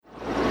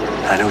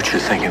I know what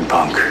you're thinking,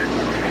 punk.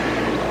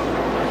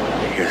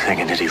 You're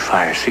thinking, did he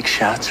fire 6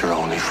 shots or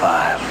only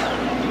 5?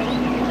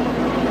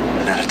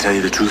 And now, to tell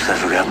you the truth, I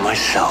forgot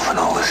myself in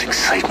all this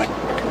excitement.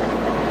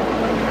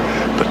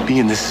 But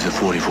being this is a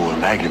 44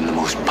 Magnum, the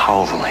most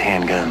powerful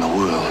handgun in the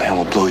world, and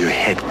will blow your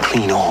head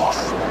clean off,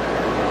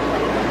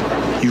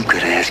 you've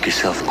got to ask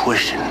yourself a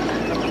question.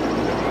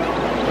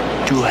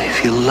 Do I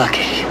feel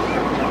lucky?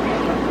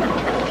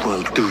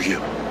 Well, do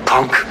you,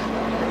 punk?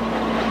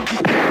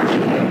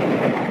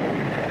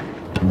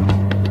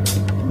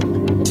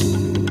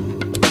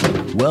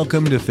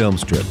 Welcome to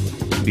Filmstrip,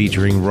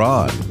 featuring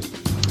Ron.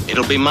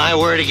 It'll be my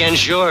word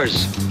against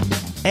yours.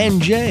 And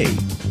Jay.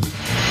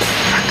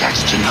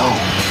 That's to know.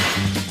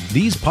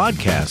 These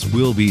podcasts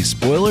will be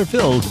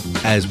spoiler-filled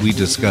as we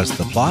discuss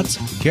the plots,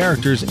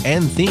 characters,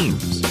 and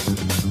themes.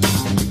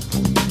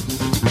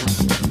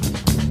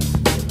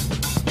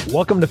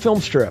 Welcome to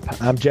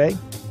Filmstrip. I'm Jay.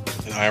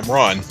 And I'm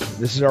Ron.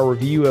 This is our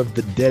review of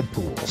The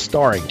Deadpool,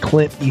 starring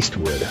Clint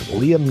Eastwood,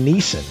 Liam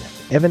Neeson,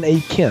 Evan A.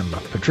 Kim,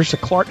 Patricia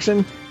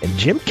Clarkson, and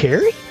Jim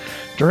Carrey?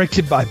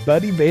 Directed by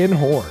Buddy Van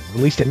Horn.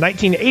 Released in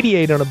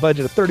 1988 on a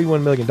budget of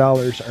 $31 million,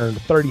 earned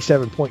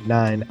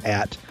 $37.9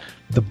 at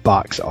the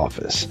box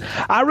office.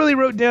 I really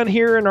wrote down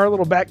here in our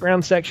little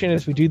background section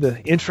as we do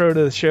the intro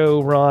to the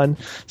show, Ron.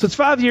 So it's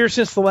 5 years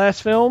since the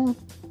last film.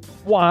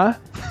 Why?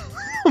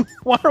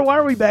 Why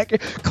are we back here?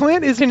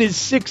 Clint is in his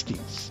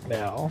 60s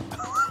now.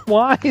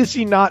 Why is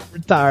he not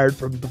retired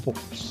from the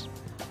force?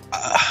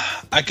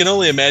 I can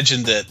only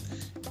imagine that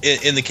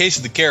in the case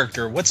of the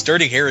character, what's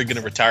Dirty Harry going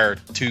to retire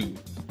to?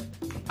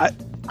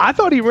 I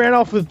thought he ran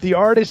off with the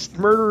artist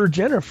murderer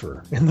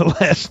Jennifer in the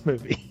last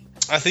movie.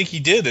 I think he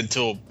did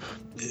until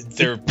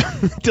their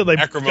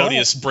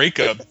acrimonious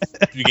breakup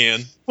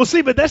began. Well,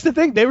 see, but that's the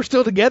thing. They were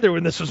still together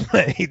when this was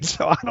made,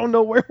 so I don't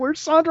know where's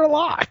Sandra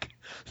Locke.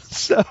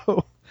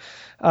 So,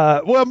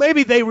 well,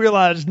 maybe they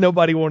realized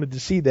nobody wanted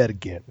to see that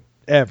again,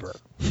 ever.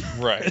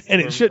 Right.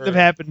 And it shouldn't have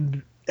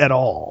happened at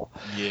all.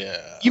 Yeah.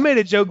 You made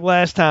a joke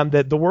last time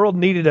that the world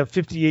needed a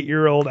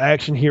 58-year-old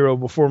action hero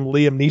before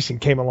Liam Neeson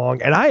came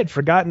along, and I had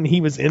forgotten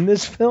he was in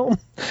this film.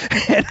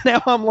 And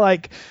now I'm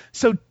like,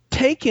 so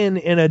taken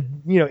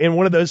in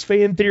one of those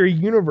fan theory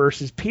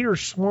universes, Peter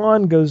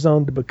Swan goes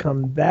on to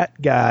become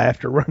that guy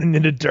after running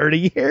into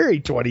Dirty Harry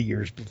 20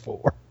 years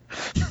before.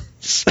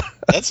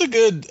 That's a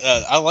good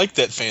I like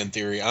that fan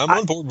theory. I'm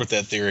on board with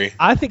that theory.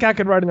 I think I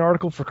could write an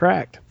article for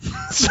Cracked.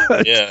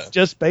 So yeah.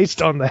 Just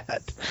based on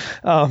that.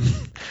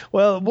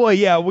 Well, boy,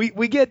 yeah,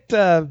 we get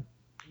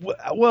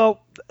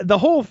well, the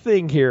whole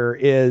thing here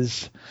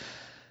is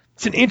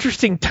it's an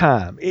interesting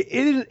time. It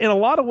is, in a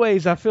lot of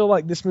ways, I feel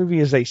like this movie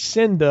is a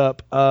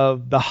send-up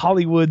of the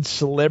Hollywood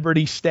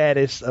celebrity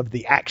status of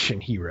the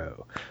action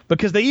hero,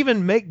 because they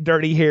even make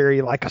Dirty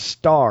Harry like a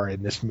star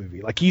in this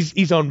movie. Like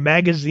he's on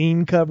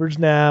magazine covers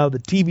now. The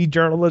TV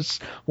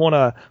journalists want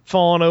to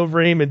fawn over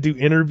him and do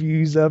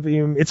interviews of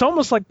him. It's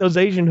almost like those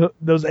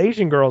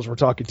Asian girls were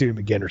talking to him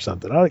again or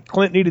something. I think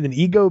Clint needed an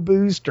ego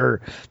boost,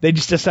 or they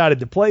just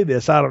decided to play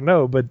this. I don't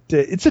know, but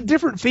it's a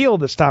different feel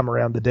this time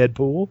around. The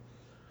Deadpool.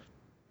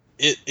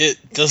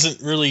 It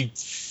doesn't really.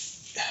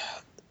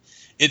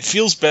 It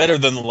feels better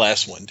than the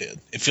last one did.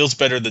 It feels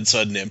better than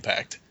Sudden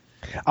Impact.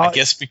 I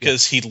guess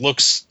because he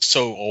looks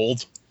so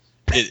old,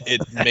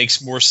 it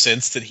makes more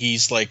sense that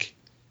he's like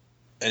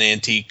an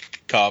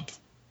antique cop.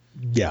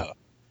 Yeah,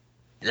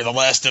 you're the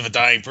last of a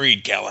dying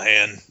breed,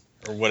 Callahan,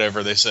 or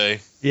whatever they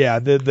say. Yeah,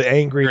 the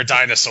angry. You're a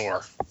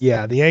dinosaur.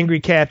 Yeah, the angry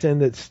captain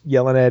that's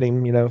yelling at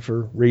him,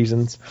 for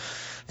reasons.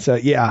 So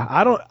yeah,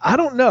 I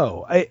don't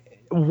know.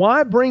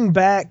 Why bring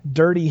back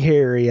Dirty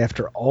Harry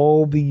after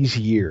all these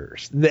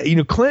years?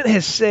 Clint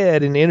has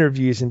said in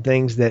interviews and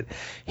things that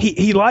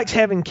he likes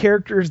having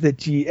characters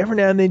that you every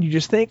now and then you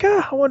just think,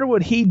 I wonder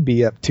what he'd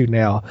be up to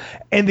now.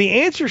 And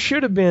the answer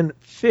should have been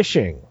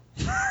fishing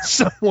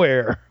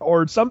somewhere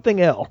or something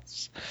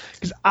else.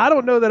 Because I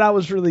don't know that I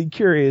was really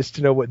curious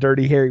to know what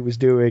Dirty Harry was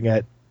doing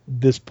at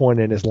this point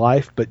in his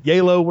life. But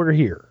yaylo, we're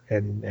here,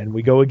 and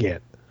we go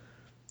again.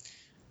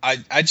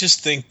 I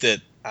just think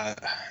that...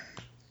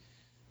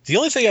 the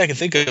only thing I can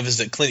think of is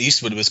that Clint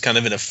Eastwood was kind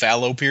of in a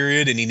fallow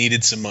period and he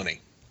needed some money.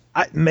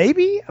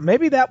 Maybe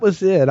that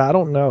was it. I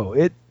don't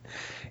know.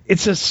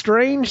 It's a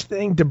strange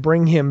thing to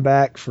bring him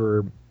back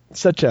for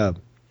such a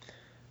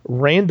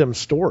random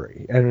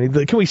story. I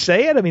mean, can we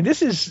say it? I mean,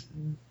 this is,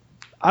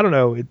 I don't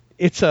know.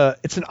 It's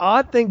an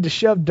odd thing to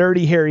shove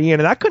Dirty Harry in,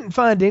 and I couldn't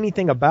find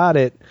anything about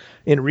it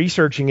in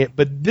researching it.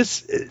 But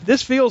this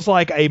feels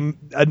like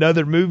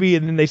another movie,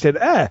 and then they said,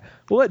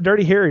 we'll let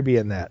Dirty Harry be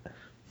in that.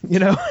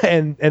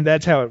 And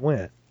that's how it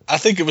went. I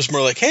think it was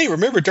more like, hey,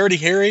 remember Dirty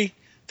Harry?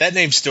 That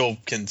name still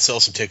can sell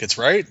some tickets,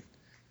 right?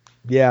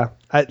 Yeah.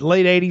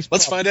 Late 80s.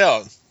 Let's find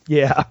out.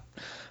 Yeah.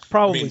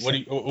 Probably.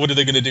 What are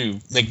they going to do?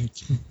 Make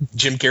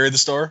Jim Carrey the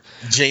star?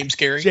 James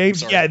Carrey?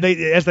 James, yeah,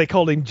 as they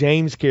called him,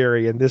 James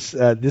Carrey in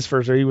this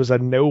version, he was a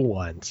no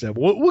one. So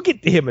we'll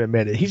get to him in a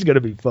minute. He's going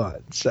to be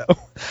fun. So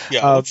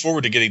yeah, I look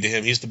forward to getting to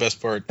him. He's the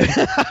best part.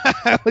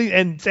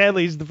 And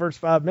sadly, he's the first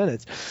 5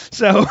 minutes.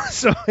 So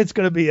it's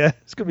going to be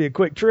a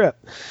quick trip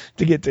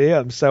to get to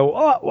him. So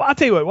I'll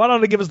tell you what. Why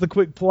don't I give us the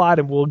quick plot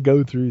and we'll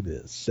go through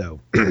this. So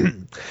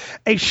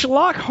a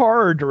schlock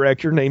horror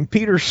director named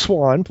Peter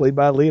Swan, played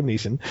by Liam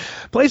Neeson,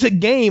 plays a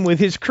game with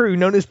his crew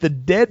known as the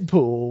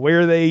Deadpool,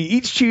 where they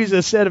each choose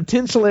a set of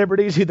 10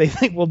 celebrities who they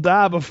think will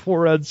die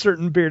before a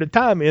certain period of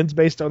time ends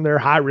based on their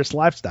high-risk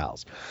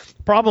lifestyles.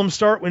 Problems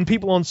start when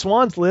people on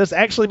Swan's list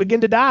actually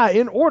begin to die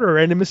in order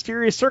and in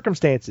mysterious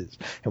circumstances.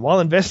 And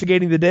while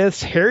investigating the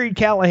deaths, Harry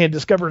Callahan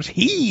discovers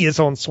he is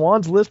on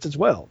Swan's list as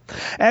well.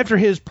 After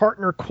his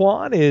partner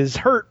Quan is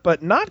hurt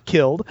but not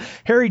killed,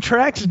 Harry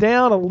tracks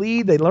down a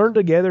lead they learn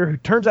together who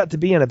turns out to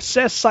be an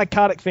obsessed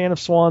psychotic fan of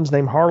Swan's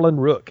named Harlan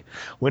Rook.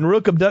 When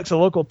Rook abducts a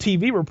local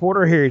TV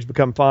reporter Harry's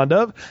become fond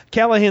of,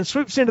 Callahan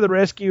swoops into the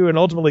rescue and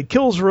ultimately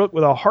kills Rook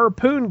with a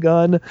harpoon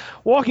gun,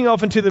 walking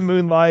off into the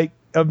moonlight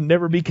of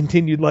never be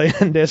continued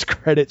land as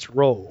credits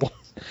roll.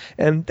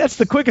 And that's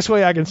the quickest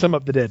way I can sum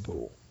up the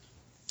Deadpool.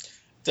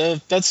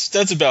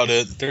 That's about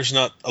it. There's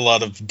not a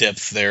lot of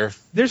depth there.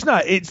 There's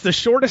not. It's the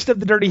shortest of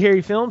the Dirty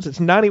Harry films. It's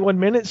 91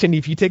 minutes, and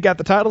if you take out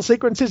the title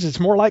sequences, it's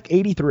more like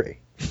 83.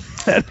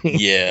 I mean,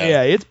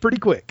 yeah, it's pretty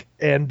quick.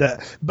 And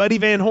Buddy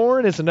Van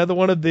Horn is another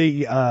one of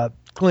the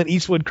Clint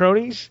Eastwood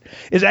cronies,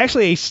 is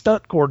actually a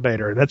stunt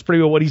coordinator. That's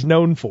pretty well what he's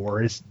known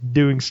for, is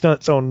doing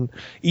stunts on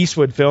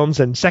Eastwood films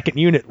and second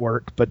unit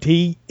work. But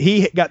he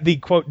got the,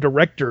 quote,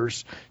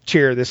 director's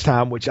chair this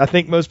time, which I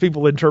think most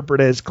people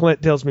interpret as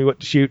Clint tells me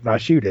what to shoot and I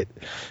shoot it.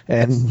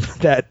 And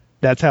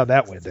that's how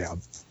that went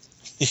down.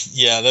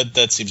 Yeah,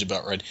 that seems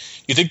about right.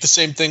 You think the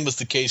same thing was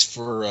the case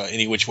for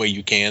Any Which Way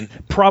You Can?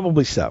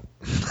 Probably so.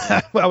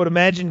 I would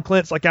imagine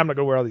Clint's like, I'm not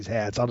going to wear all these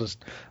hats. I'll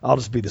just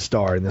be the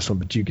star in this one,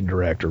 but you can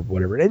direct or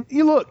whatever. And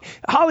you look,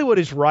 Hollywood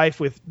is rife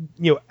with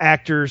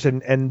actors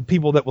and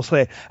people that will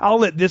say, I'll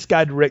let this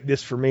guy direct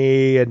this for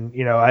me, and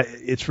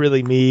it's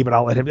really me, but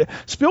I'll let him.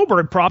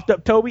 Spielberg propped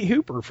up Tobe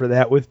Hooper for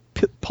that with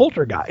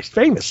Poltergeist,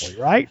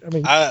 famously, right? I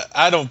mean,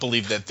 I don't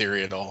believe that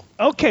theory at all.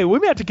 Okay, we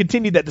may have to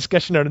continue that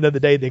discussion on another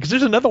day then, because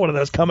there's another one of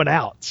those coming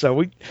out, so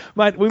we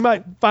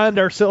might find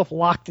ourselves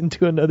locked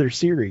into another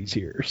series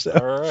here. So,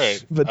 all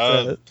right, but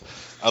I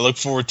look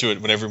forward to it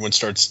when everyone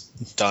starts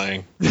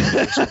dying.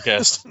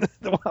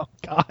 Well,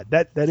 God,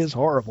 that is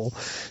horrible.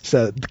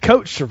 So the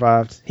coach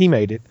survived; he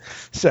made it.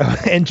 So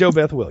and Joe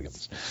Beth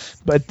Williams,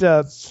 but.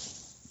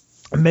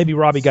 Maybe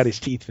Robbie got his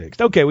teeth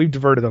fixed. Okay, we've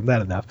diverted on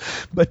that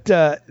enough. But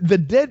the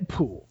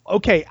Deadpool.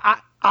 Okay,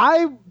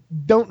 I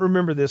don't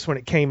remember this when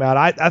it came out.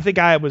 I think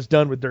I was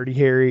done with Dirty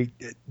Harry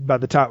by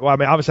the time. Well, I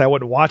mean, obviously I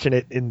wasn't watching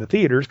it in the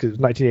theaters because it was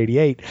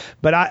 1988.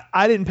 But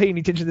I didn't pay any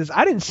attention to this.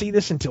 I didn't see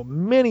this until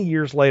many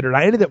years later. And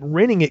I ended up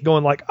renting it,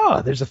 going like,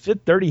 oh, there's a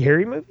fifth Dirty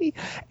Harry movie.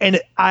 And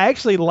I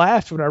actually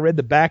laughed when I read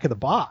the back of the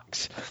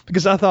box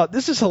because I thought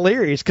this is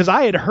hilarious because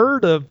I had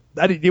heard of.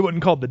 It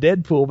wasn't called the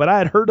Deadpool, but I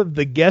had heard of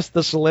the Guess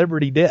the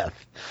Celebrity Death.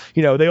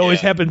 They always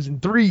happens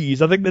in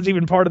threes. I think that's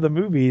even part of the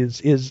movie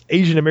is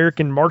Asian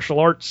American martial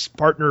arts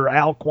partner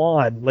Al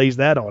Quan lays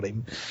that on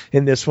him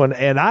in this one.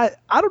 And I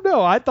don't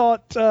know. I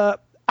thought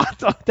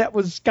that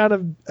was kind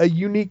of a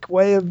unique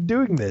way of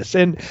doing this.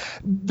 And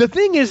the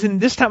thing is,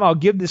 and this time I'll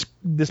give this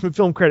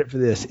film credit for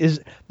this,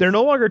 is they're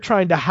no longer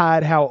trying to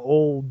hide how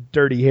old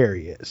Dirty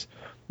Harry is.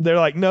 They're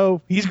like,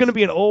 no, he's going to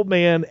be an old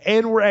man,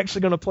 and we're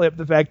actually going to play up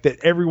the fact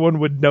that everyone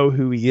would know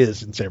who he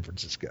is in San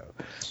Francisco.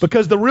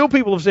 Because the real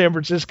people of San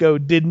Francisco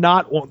did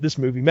not want this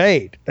movie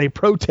made. They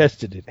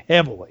protested it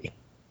heavily.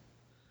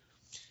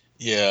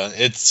 Yeah,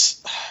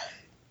 it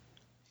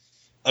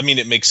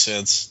makes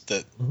sense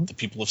that the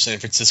people of San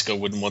Francisco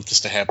wouldn't want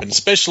this to happen,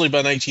 especially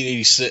by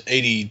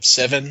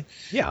 1987.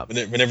 Yeah,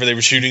 whenever they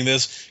were shooting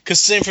this,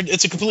 because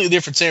it's a completely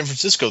different San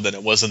Francisco than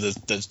it was in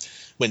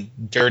when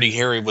Dirty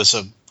Harry was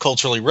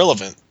culturally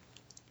relevant.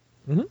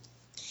 Mm-hmm.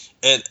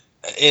 And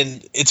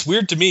it's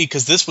weird to me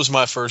because this was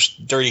my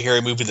first Dirty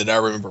Harry movie that I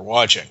remember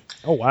watching.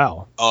 Oh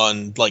wow!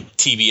 On like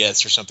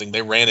TBS or something,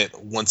 they ran it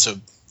once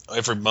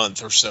every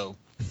month or so.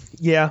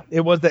 Yeah,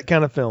 it was that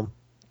kind of film.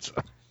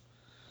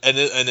 And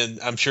then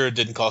I'm sure it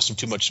didn't cost them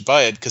too much to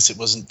buy it because it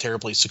wasn't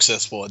terribly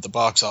successful at the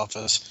box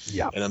office.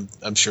 Yeah. And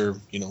I'm sure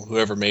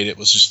whoever made it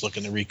was just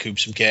looking to recoup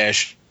some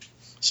cash.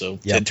 So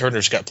Ted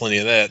Turner's got plenty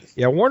of that.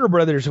 Yeah, Warner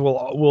Brothers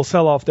will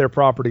sell off their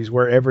properties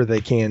wherever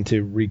they can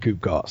to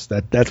recoup costs.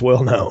 That's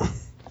well known.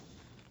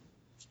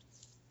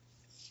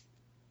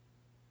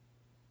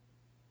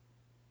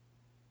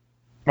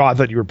 Oh, I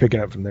thought you were picking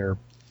up from there.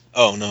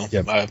 Oh, no.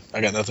 Yep. I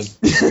got nothing.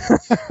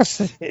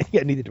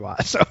 Yeah, neither do I.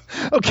 So,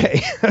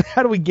 okay,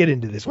 how do we get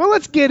into this? Well,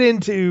 let's get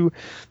into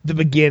the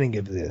beginning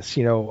of this.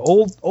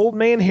 Old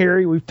man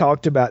Harry we've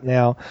talked about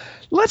now.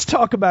 Let's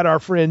talk about our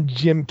friend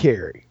Jim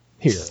Carrey.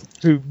 here,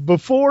 who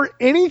before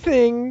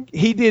anything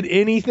he did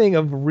anything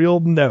of real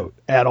note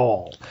at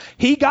all.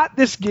 He got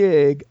this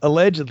gig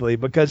allegedly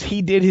because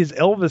he did his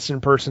Elvis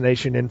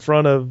impersonation in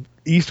front of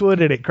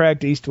Eastwood, and it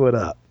cracked Eastwood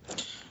up.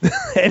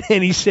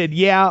 and he said,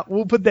 "Yeah,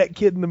 we'll put that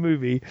kid in the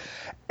movie."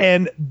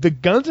 And the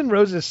Guns N'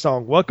 Roses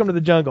song, "Welcome to the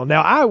Jungle."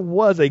 Now, I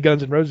was a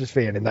Guns N' Roses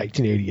fan in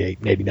 1988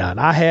 and 89.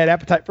 I had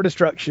Appetite for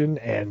Destruction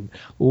and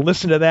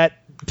listened to that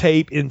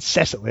tape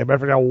incessantly.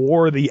 I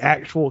wore the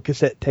actual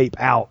cassette tape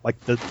out, like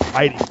the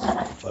writing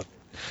of it,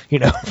 you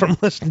know, from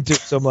listening to it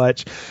so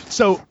much.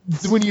 So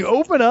when you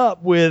open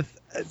up with,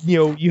 you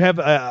know, you have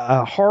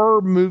a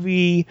horror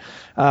movie.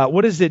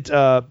 What is it?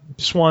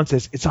 Swan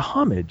says it's a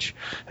homage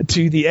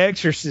to The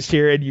Exorcist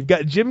here, and you've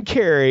got Jim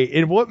Carrey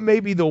in what may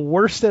be the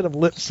worst set of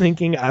lip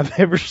syncing I've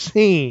ever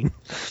seen.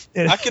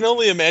 And I can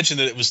only imagine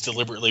that it was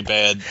deliberately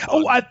bad.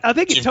 Oh, I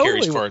think it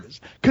totally was,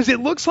 because it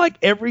looks like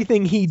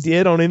everything he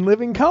did on In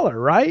Living Color,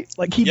 right?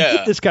 Like he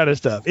did this kind of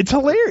stuff. It's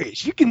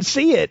hilarious. You can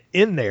see it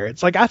in there.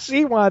 It's like, I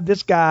see why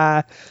this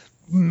guy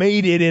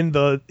made it in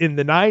the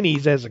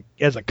 90s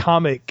as a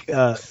comic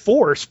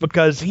force,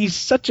 because he's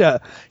such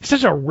a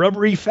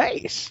rubbery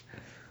face.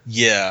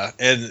 Yeah,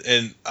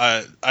 and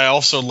I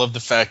also love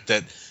the fact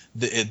that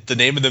the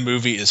name of the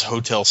movie is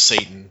Hotel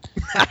Satan.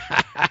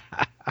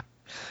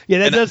 Yeah,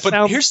 that does sound.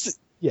 But here's the.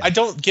 Yeah. I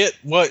don't get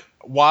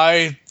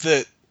why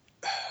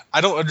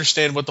I don't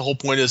understand what the whole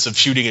point is of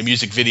shooting a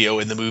music video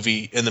in the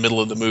middle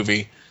of the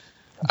movie.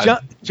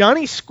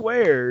 Johnny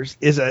Squares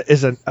is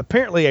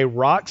apparently a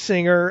rock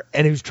singer,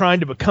 and who's trying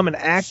to become an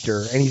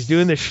actor, and he's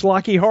doing this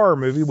schlocky horror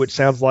movie, which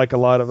sounds like a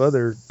lot of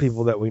other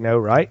people that we know,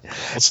 right?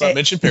 Let's not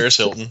mention Paris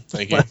Hilton.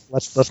 Thank you.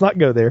 Let's not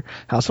go there.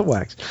 House of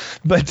Wax.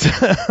 But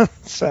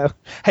so,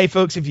 hey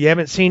folks, if you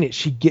haven't seen it,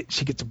 she gets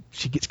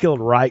killed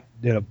right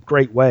in a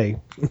great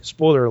way.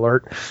 Spoiler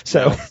alert.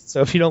 So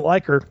if you don't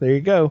like her, there you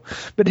go.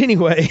 But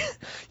anyway,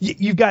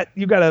 you've got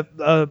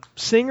a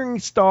singing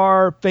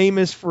star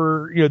famous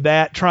for, you know,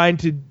 that, trying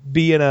to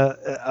be in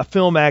a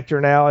film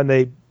actor now, and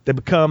they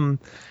become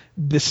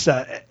this.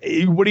 What are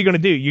you going to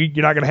do?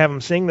 You're not going to have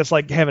them sing? That's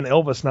like having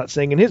Elvis not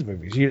sing in his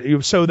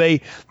movies. So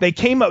they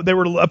came up. They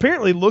were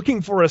apparently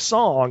looking for a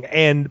song,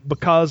 and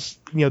because,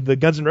 you know, the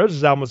Guns N'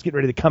 Roses album was getting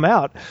ready to come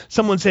out,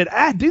 someone said,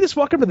 do this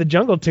Welcome to the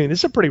Jungle tune. This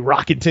is a pretty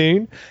rocky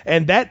tune.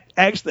 And that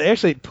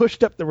actually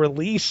pushed up the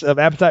release of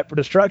Appetite for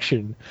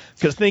Destruction,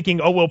 because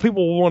thinking, oh, well,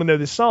 people will want to know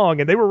this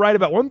song. And they were right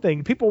about one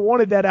thing. People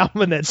wanted that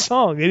album and that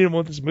song. They didn't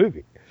want this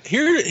movie.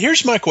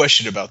 Here's my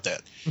question about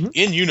that. Mm-hmm.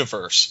 In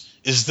universe,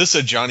 is this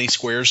a Johnny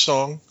Squares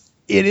song?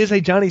 It is a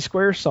Johnny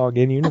Squares song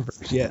in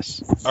universe,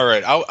 yes. All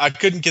right. I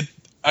couldn't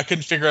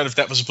figure out if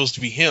that was supposed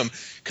to be him,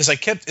 because I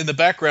kept in the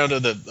background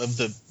of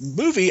the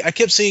movie, I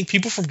kept seeing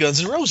people from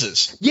Guns N'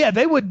 Roses. Yeah,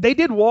 they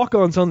did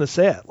walk-ons on the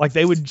set. Like,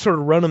 they would sort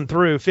of run them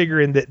through,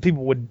 figuring that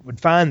people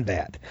would find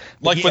that.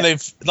 Like when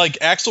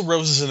Axl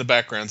Rose is in the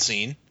background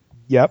scene.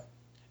 Yep.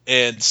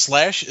 And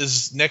Slash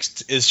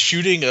is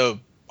shooting a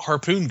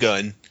harpoon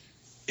gun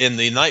in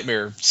the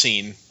Nightmare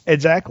scene.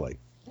 Exactly.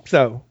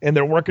 So, and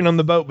they're working on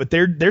the boat, but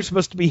they're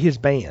supposed to be his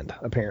band,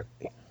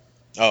 apparently.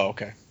 Oh,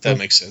 okay. That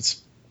makes sense.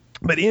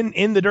 But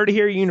in the Dirty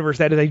Harry universe,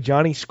 that is a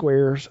Johnny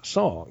Squares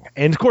song.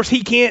 And, of course,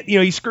 he can't, you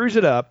know, he screws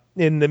it up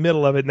in the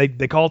middle of it, and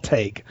they call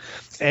take.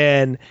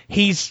 And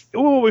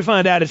what we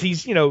find out is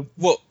he's, you know.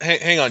 Well,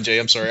 hang on, Jay.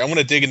 I'm sorry. I want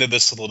to dig into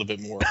this a little bit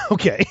more.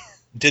 Okay.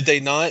 Did they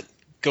not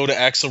go to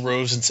Axl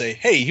Rose and say,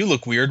 hey, you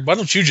look weird. Why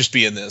don't you just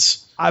be in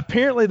this?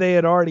 Apparently, they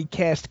had already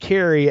cast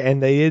Carey,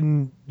 and they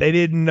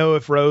didn't know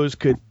if Rose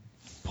could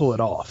pull it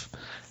off.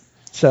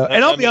 So,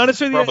 and I'll be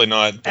honest with you, probably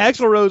not.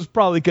 Axl Rose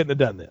probably couldn't have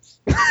done this,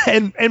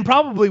 and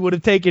probably would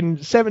have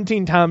taken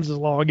 17 times as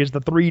long as the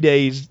 3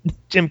 days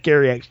Jim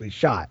Carrey actually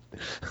shot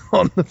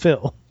on the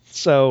film.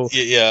 So,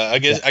 yeah, I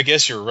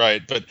guess you're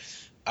right, but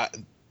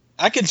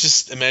I can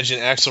just imagine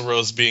Axl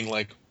Rose being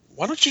like,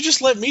 why don't you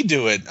just let me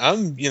do it?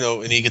 I'm, you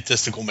know, an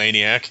egotistical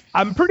maniac.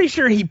 I'm pretty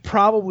sure he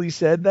probably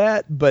said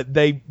that, but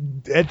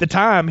at the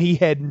time, he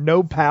had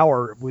no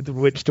power with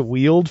which to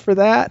wield for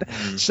that.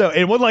 So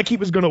it wasn't like they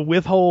were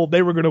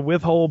going to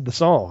withhold the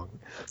song.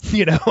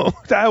 You know,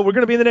 we're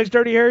going to be in the next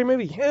Dirty Harry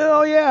movie.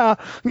 Hell yeah.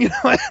 You know,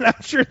 and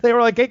I'm sure they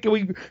were like, hey, can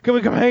we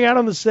come hang out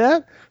on the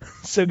set?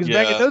 So, because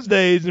back in those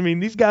days, I mean,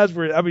 these guys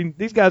were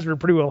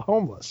pretty well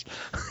homeless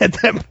at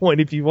that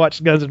point, if you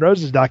watched Guns N'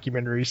 Roses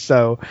documentaries.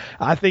 So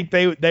I think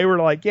they were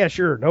like, yeah,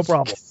 sure, no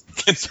problem.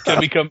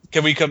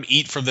 Can we come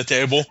eat from the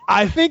table?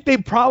 I think they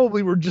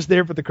probably were just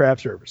there for the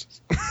craft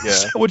services. Yeah.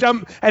 Which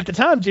at the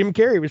time, Jim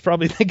Carrey was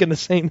probably thinking the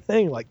same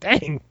thing, like,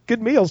 dang,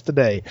 good meals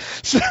today.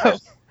 So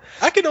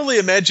I can only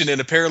imagine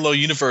in a parallel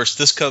universe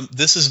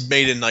this is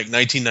made in like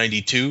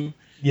 1992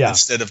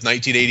 instead of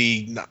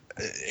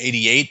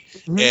 1988,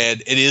 and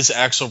it is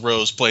Axl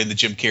Rose playing the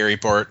Jim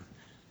Carrey part.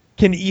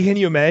 Can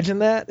you imagine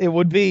that? It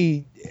would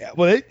be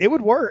it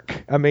would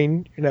work. I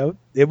mean, you know,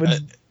 it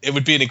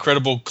would be an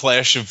incredible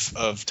clash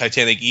of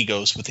Titanic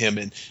egos with him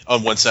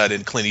on one side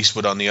and Clint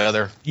Eastwood on the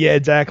other. Yeah,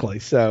 exactly.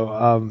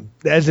 So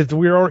as if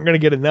we aren't going to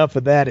get enough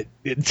of that,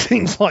 it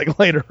seems like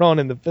later on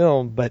in the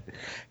film, but.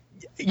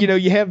 You know,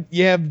 you have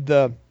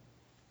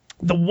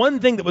The one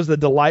thing that was the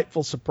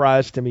delightful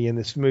surprise to me in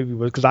this movie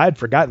was because I had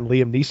forgotten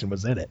Liam Neeson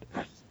was in it,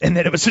 and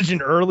that it was such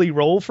an early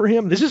role for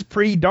him. This is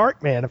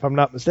pre-Darkman, if I'm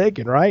not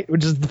mistaken, right?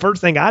 Which is the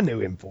first thing I knew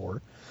him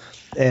for,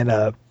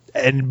 and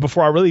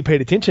before I really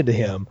paid attention to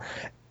him.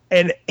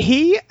 And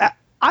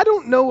I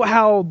don't know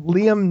how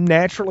Liam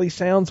naturally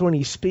sounds when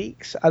he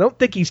speaks. I don't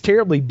think he's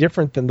terribly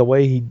different than the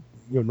way he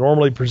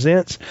normally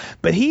presents,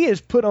 but he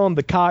has put on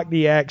the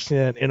Cockney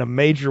accent in a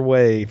major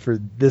way for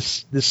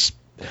this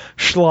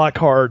schlock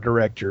horror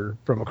director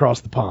from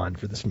across the pond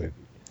for this movie.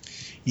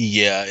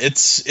 Yeah,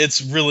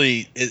 it's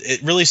really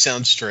it really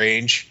sounds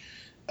strange,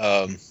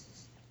 but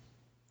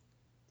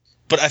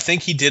I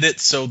think he did it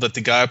so that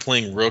the guy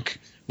playing Rook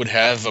would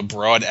have a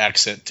broad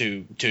accent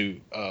to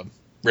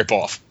rip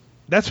off.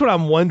 That's what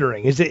I'm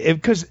wondering. Is it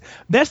because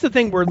that's the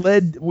thing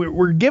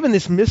we're given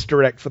this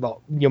misdirect for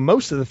the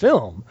most of the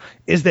film,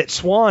 is that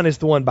Swan is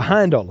the one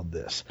behind all of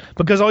this,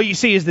 because all you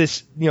see is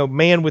this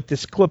man with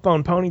this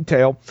clip-on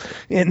ponytail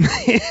and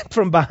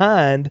from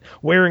behind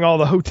wearing all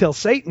the Hotel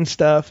Satan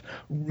stuff,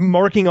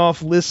 marking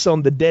off lists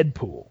on the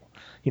Deadpool,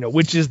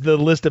 which is the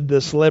list of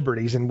the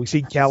celebrities, and we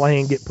see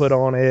Callahan get put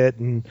on it,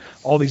 and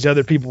all these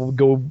other people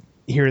go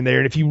here and there.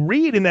 And if you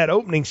read in that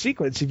opening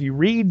sequence, if you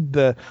read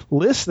the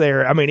list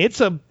there, I mean, it's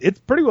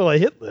pretty well a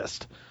hit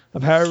list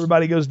of how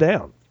everybody goes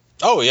down.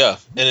 Oh yeah,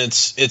 and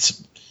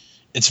it's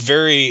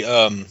very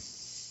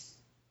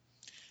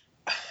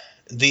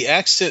the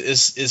accent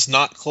is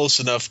not close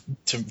enough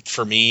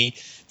for me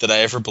that I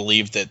ever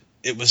believed that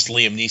it was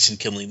Liam Neeson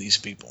killing these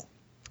people.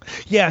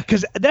 Yeah,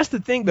 because that's the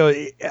thing, though.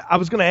 I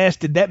was going to ask,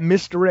 did that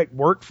misdirect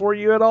work for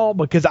you at all?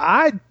 Because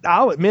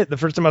I'll admit, the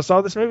first time I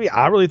saw this movie,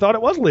 I really thought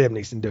it was Liam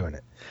Neeson doing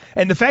it.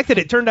 And the fact that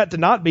it turned out to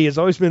not be has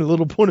always been a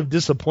little point of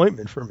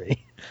disappointment for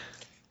me.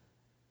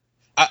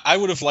 I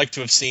would have liked to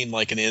have seen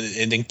like an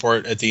ending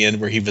part at the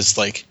end where he was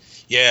like,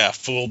 yeah,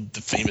 fooled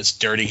the famous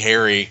Dirty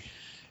Harry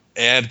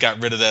and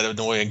got rid of that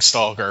annoying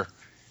stalker.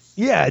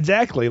 Yeah,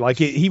 exactly. Like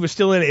he was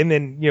still in it, and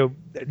then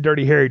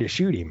Dirty Harry to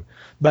shoot him.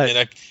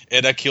 But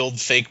and I killed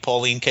fake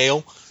Pauline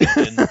Kael.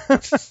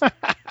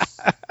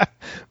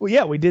 Well,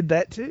 yeah, we did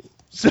that too.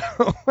 So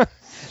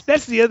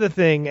that's the other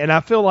thing, and I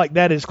feel like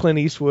that is Clint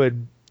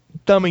Eastwood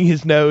thumbing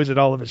his nose at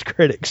all of his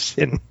critics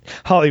in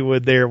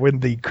Hollywood there when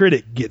the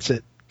critic gets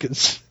it.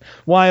 Because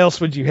why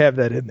else would you have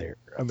that in there?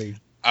 I mean,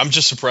 I'm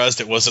just surprised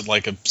it wasn't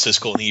like a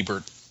Siskel and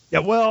Ebert. Yeah,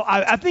 well,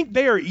 I think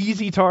they are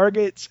easy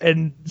targets,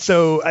 and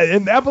so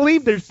I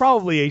believe there's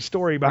probably a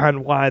story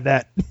behind why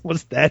that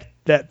was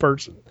that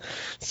person,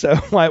 so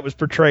why it was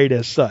portrayed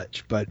as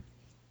such. But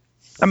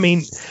I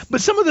mean, but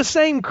some of the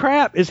same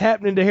crap is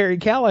happening to Harry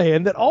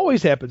Callahan that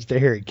always happens to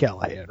Harry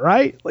Callahan,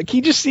 right? Like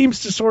he just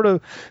seems to sort of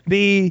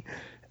be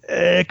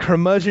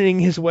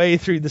curmudgeoning his way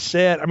through the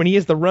set. I mean, he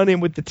has the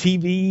run-in with the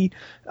TV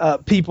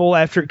people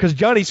after, because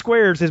Johnny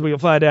Squares, as we'll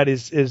find out,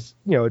 is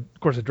of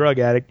course a drug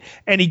addict,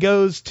 and he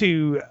goes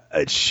to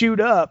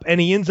shoot up,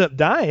 and he ends up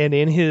dying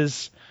in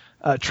his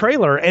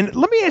trailer. And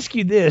let me ask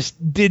you this: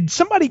 did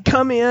somebody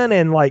come in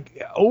and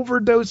like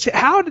overdose?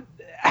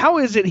 How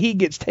is it he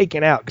gets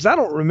taken out? Because I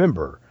don't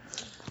remember.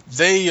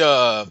 They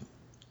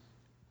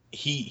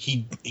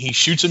he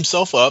shoots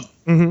himself up,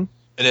 and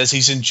as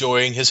he's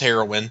enjoying his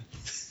heroin,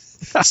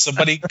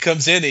 somebody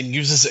comes in and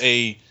uses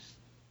an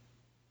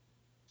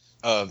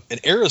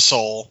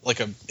aerosol,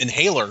 like an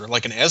inhaler,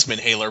 like an asthma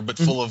inhaler, but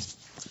full of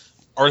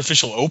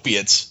artificial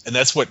opiates, and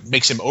that's what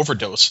makes him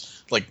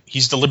overdose. Like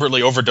he's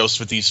deliberately overdosed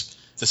with this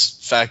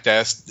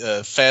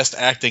fast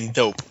acting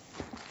dope.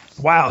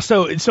 Wow.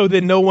 So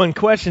then no one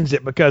questions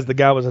it because the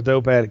guy was a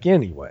dope addict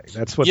anyway.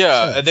 That's what.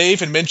 Yeah, they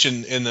even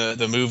mention in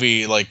the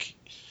movie, like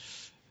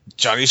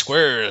Johnny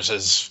Squares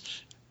has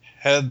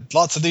had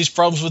lots of these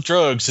problems with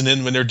drugs, and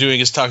then when they're doing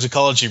his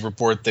toxicology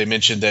report, they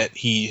mentioned that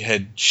he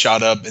had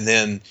shot up and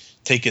then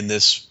taken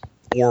this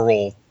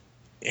oral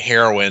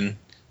heroin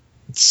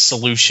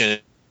solution,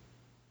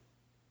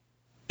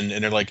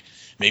 and they're like,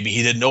 maybe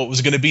he didn't know it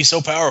was going to be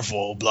so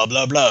powerful, blah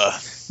blah blah.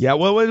 Yeah,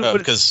 well,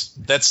 because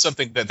that's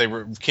something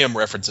that Kim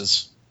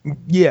references.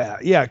 Yeah,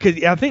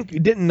 because I think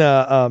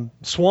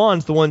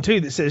Swan's the one too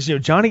that says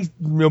Johnny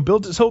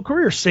built his whole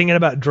career singing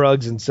about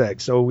drugs and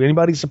sex. So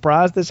anybody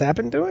surprised this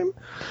happened to him?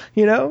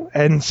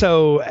 And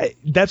so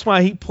that's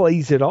why he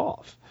plays it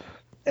off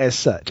as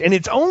such. And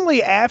it's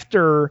only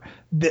after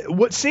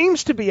what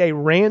seems to be a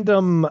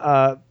random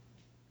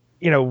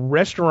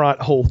restaurant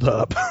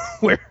holdup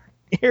where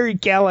Harry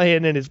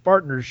Callahan and his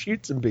partner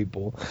shoot some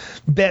people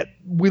that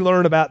we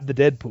learn about the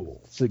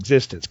Deadpool's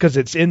existence, because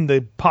it's in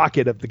the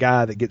pocket of the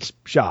guy that gets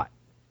shot.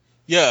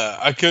 Yeah,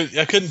 I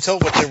couldn't tell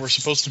what they were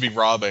supposed to be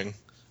robbing.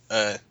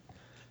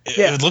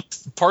 It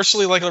looked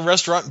partially like a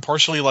restaurant and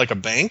partially like a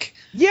bank.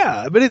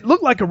 Yeah, but it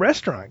looked like a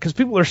restaurant because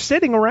people are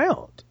sitting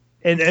around.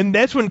 And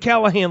that's when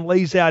Callahan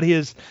lays out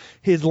his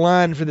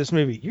line for this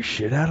movie. You're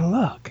shit out of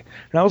luck.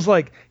 And I was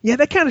like, yeah,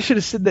 that kind of should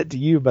have said that to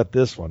you about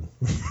this one.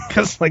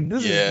 Because,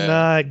 this is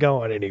not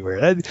going anywhere.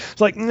 It's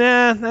like,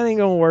 nah, that ain't going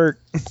to work.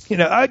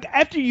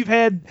 After you've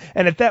had,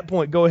 and at that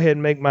point, go ahead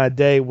and make my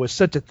day was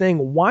such a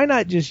thing, why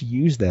not just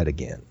use that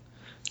again?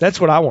 That's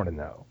what I want to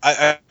know.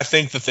 I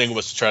think the thing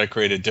was to try to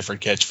create a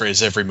different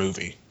catchphrase every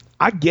movie.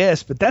 I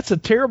guess, but that's a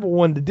terrible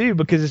one to do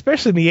because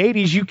especially in the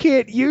 80s, you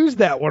can't use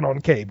that one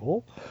on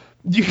cable.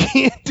 You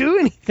can't do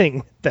anything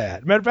with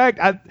that. Matter of fact,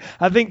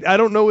 I think, I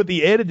don't know what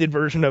the edited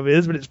version of it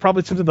is, but it's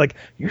probably something like,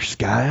 you're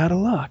sky out of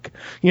luck,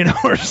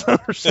 or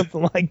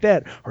something like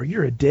that. Or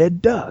you're a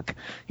dead duck,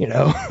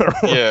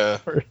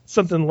 or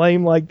something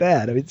lame like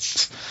that. I mean,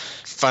 it's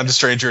find a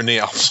stranger in the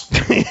Alps.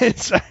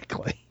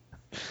 Exactly.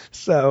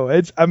 So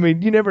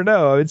you never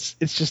know. It's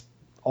just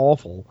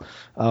awful.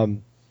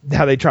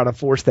 How they try to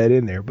force that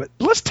in there. But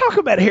let's talk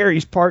about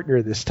Harry's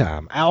partner this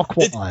time,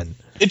 Alquan.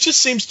 It just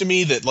seems to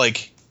me that,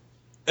 like,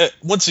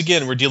 once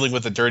again, we're dealing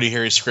with a Dirty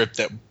Harry script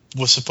that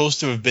was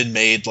supposed to have been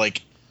made,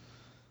 like,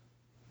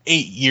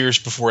 8 years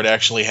before it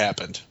actually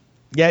happened.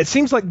 Yeah, it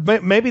seems like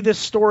maybe this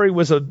story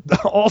was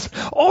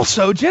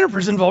also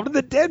Jennifer's involved in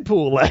the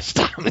Deadpool last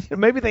time.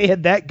 Maybe they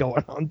had that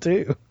going on,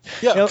 too.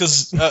 Yeah,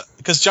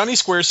 because Johnny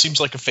Squares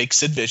seems like a fake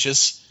Sid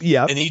Vicious.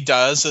 Yeah. And he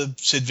does a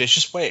Sid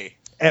Vicious way.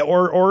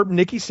 Or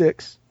Nikki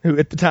Sixx, who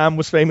at the time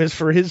was famous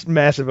for his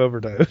massive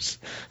overdose.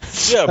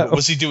 Yeah, but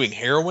was he doing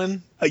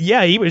heroin?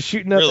 Yeah, he was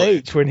shooting up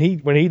H when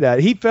he died.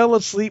 He fell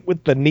asleep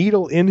with the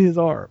needle in his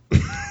arm.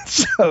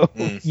 So,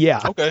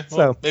 yeah. Okay,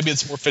 well, maybe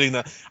it's more fitting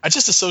that I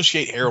just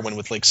associate heroin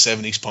with, like,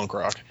 70s punk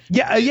rock.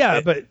 Yeah,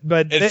 but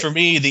for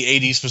me, the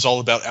 80s was all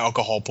about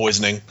alcohol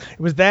poisoning. It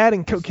was that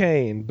and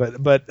cocaine,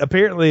 but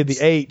apparently the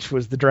H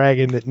was the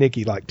dragon that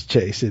Nikki liked to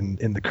chase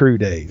in the crew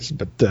days.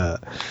 But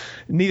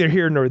neither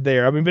here nor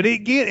there. I mean, but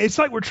again, it's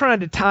like we're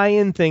trying to tie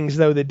in things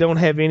though that don't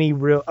have any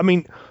real. I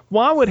mean,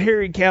 why would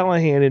Harry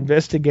Callahan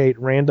investigate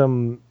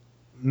random?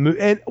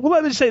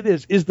 Let me say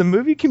this: is the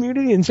movie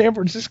community in San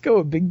Francisco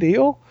a big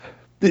deal?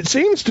 It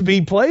seems to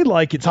be played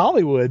like it's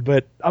Hollywood,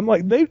 but I'm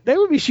like, they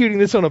would be shooting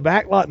this on a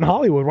backlot in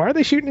Hollywood. Why are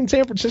they shooting in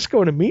San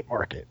Francisco in a meat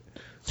market?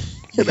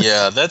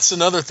 Yeah, that's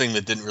another thing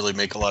that didn't really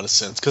make a lot of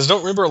sense. Because I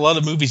don't remember a lot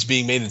of movies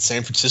being made in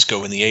San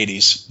Francisco in the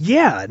 80s.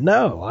 Yeah,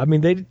 no. I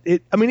mean,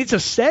 it's a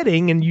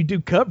setting and you do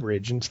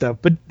coverage and stuff.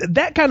 But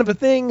that kind of a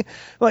thing,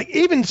 like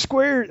even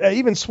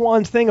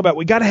Swan's thing about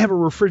we got to have a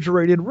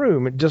refrigerated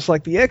room, just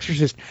like The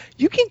Exorcist,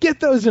 you can get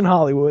those in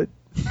Hollywood.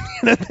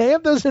 They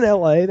have those in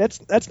L.A.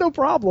 That's no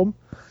problem.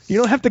 You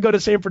don't have to go to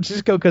San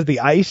Francisco because the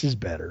ice is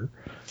better.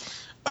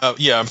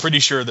 Yeah, I'm pretty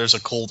sure there's a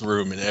cold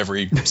room in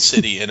every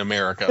city in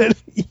America.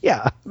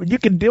 Yeah, you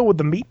can deal with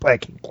the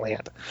meatpacking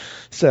plant.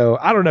 So,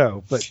 I don't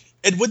know.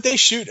 And would they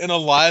shoot in a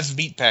live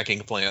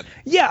meatpacking plant?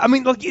 Yeah, I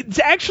mean, look, it's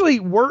actually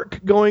work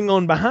going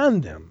on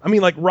behind them. I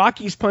mean, like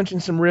Rocky's punching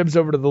some ribs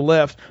over to the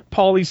left.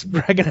 Paulie's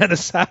dragging out a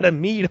side of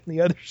meat on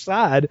the other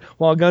side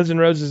while Guns N'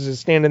 Roses is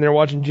standing there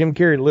watching Jim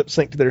Carrey lip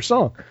sync to their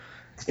song.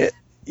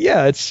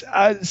 It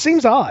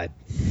seems odd.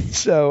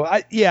 So,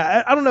 I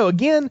don't know.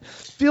 Again,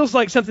 feels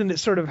like something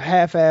that's sort of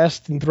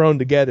half-assed and thrown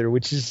together,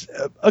 which is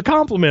a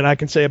compliment I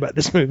can say about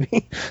this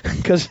movie.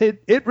 Because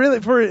it really,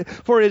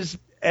 for as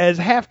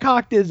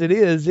half-cocked as it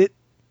is, it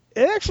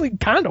actually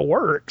kind of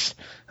works.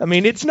 I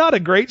mean, it's not a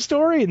great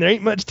story, and there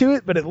ain't much to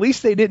it, but at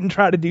least they didn't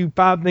try to do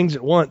 5 things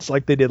at once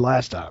like they did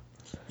last time.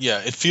 Yeah,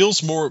 it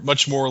feels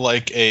much more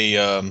like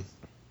a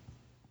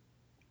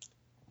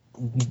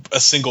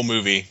single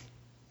movie.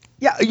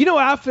 Yeah,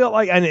 I felt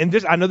like, and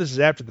this, I know this is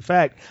after the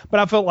fact, but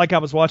I felt like I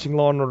was watching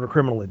Law and Order: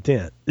 Criminal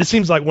Intent. It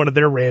seems like one of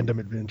their random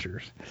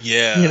adventures.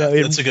 Yeah,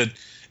 that's a good.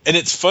 And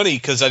it's funny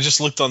because I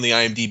just looked on the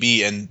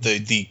IMDb, and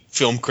the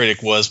film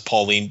critic was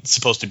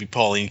supposed to be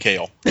Pauline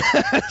Kael.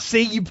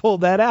 See, you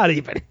pulled that out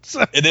even.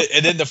 So. And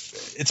then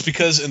it's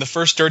because in the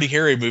first Dirty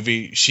Harry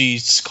movie, she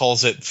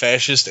calls it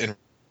fascist and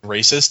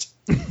racist,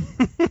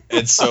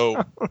 and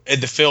so in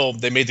the film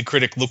they made the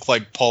critic look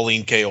like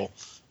Pauline Kael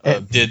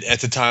did at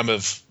the time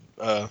of.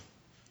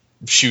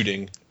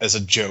 Shooting as a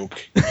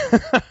joke,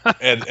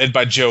 and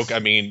by joke I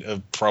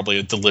mean probably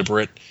a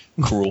deliberate,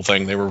 cruel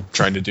thing they were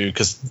trying to do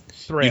because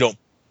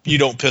you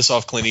don't piss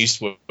off Clint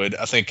Eastwood.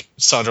 I think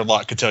Sandra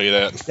Locke could tell you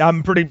that.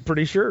 I'm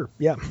pretty sure.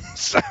 Yeah.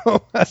 So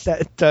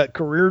that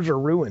careers are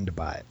ruined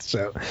by it.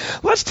 So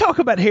let's talk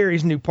about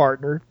Harry's new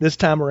partner this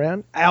time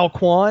around,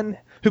 Alquan.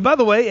 Who, by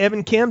the way,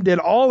 Evan Kim did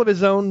all of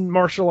his own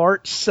martial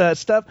arts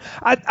stuff.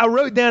 I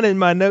wrote down in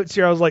my notes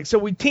here, I was like, so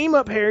we team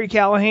up Harry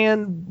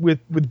Callahan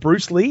with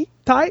Bruce Lee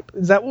type?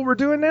 Is that what we're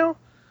doing now?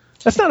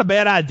 That's not a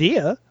bad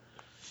idea.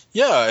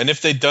 Yeah, and if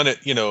they'd done it,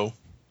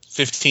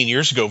 15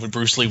 years ago when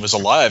Bruce Lee was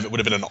alive, it would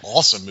have been an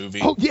awesome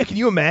movie. Oh, yeah, can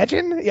you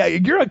imagine? Yeah,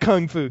 you're a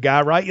kung fu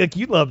guy, right? Like,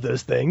 you love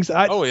those things.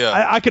 Oh,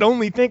 yeah. I could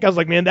only think, I was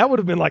like, man, that would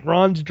have been like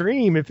Ron's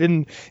dream if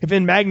in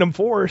Magnum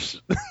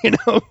Force,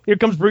 here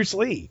comes Bruce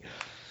Lee.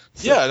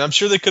 So, yeah, and I'm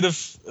sure they could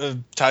have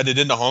tied it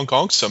into Hong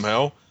Kong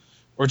somehow,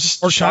 or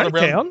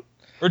Chinatown.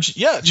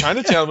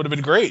 Chinatown would have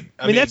been great.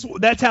 I mean,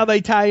 that's how they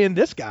tie in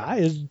this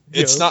guy.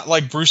 It's not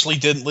like Bruce Lee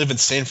didn't live in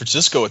San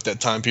Francisco at that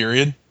time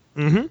period.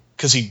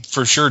 Because he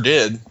for sure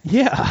did.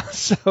 Yeah,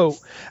 so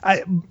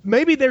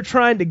maybe they're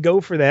trying to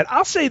go for that.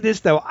 I'll say this,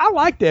 though. I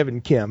liked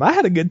Evan Kim. I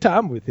had a good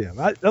time with him.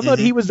 I thought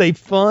he was a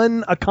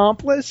fun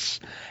accomplice.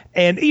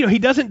 And, he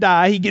doesn't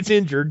die. He gets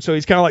injured, so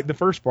he's kind of like the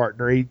first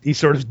partner. He's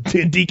sort of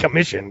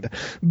decommissioned.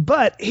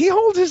 But he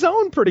holds his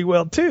own pretty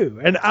well,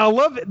 too. And I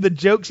love the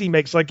jokes he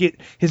makes. Like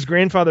his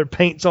grandfather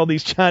paints all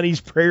these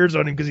Chinese prayers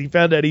on him because he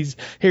found out he's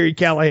Harry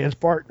Callahan's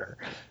partner.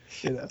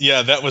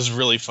 Yeah, that was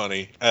really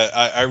funny.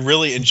 I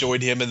really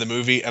enjoyed him in the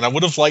movie, and I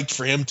would have liked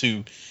for him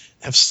to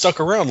have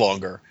stuck around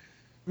longer.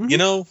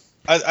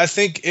 I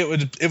think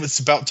it was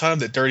about time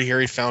that Dirty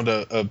Harry found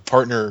a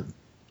partner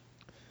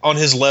on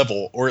his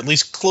level, or at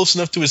least close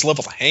enough to his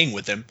level to hang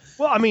with him.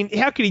 Well, I mean,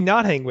 how could he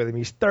not hang with him?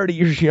 He's 30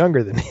 years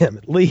younger than him,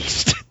 at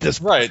least.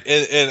 Right,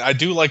 and I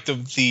do like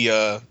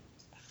the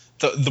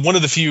one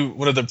of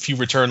the few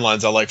return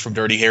lines I like from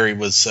Dirty Harry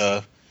was,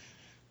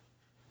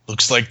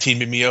 looks like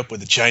teaming me up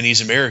with a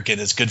Chinese American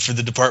is good for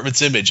the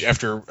department's image.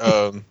 After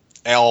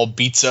Al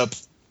beats up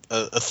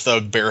a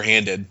thug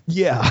barehanded.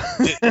 Yeah.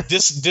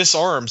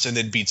 Disarms and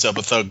then beats up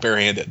a thug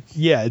barehanded.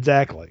 Yeah,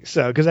 exactly.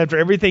 So, because after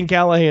everything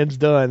Callahan's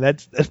done,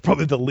 that's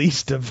probably the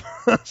least of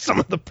some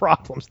of the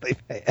problems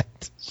they've had.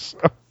 So,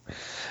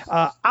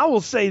 I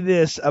will say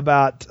this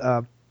about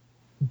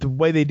the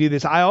way they do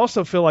this. I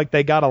also feel like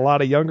they got a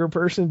lot of younger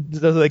person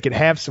so they could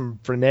have some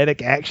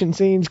frenetic action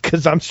scenes,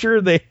 because I'm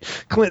sure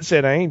Clint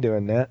said, I ain't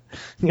doing that.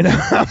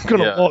 I'm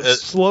going to walk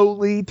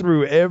slowly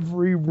through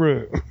every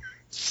room.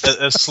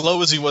 As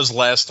slow as he was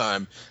last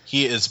time,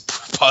 he is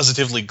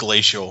positively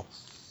glacial.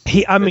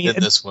 In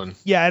this one.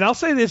 Yeah, and I'll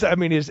say this. I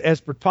mean, as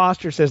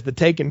preposterous as the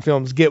Taken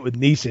films get with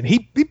Neeson, he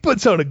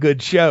puts on a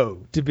good show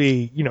to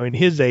be, in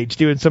his age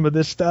doing some of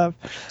this stuff.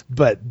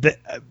 But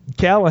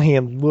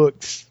Callahan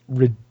looks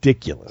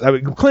ridiculous. I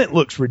mean, Clint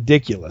looks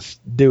ridiculous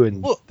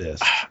doing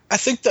this. I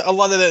think that a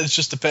lot of that is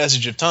just the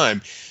passage of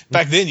time.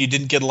 Back then, you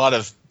didn't get a lot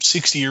of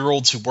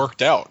 60-year-olds who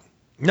worked out.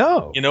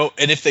 No.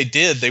 And if they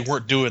did, they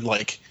weren't doing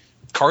like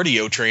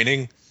cardio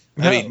training.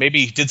 No. I mean,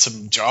 maybe he did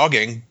some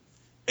jogging,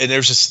 and there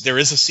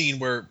is a scene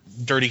where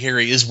Dirty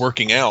Harry is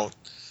working out.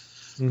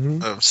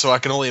 So I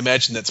can only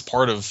imagine that's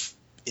part of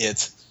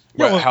it.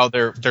 How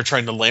they're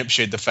trying to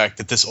lampshade the fact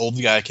that this old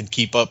guy can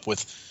keep up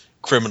with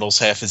criminals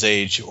half his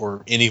age,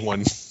 or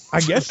anyone. I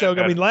guess so.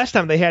 I mean, last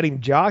time they had him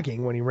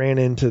jogging when he ran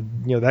into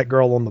that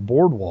girl on the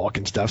boardwalk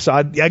and stuff. So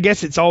I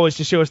guess it's always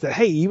to show us that,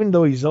 hey, even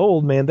though he's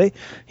old, man,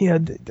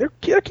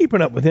 they're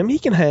keeping up with him. He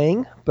can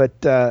hang,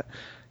 but.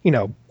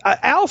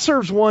 Al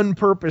serves one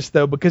purpose,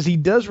 though, because he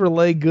does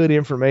relay good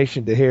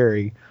information to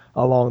Harry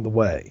along the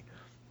way.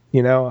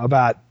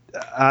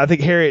 I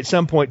think Harry at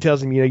some point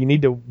tells him, you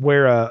need to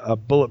wear a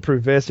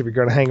bulletproof vest if you're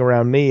going to hang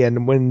around me.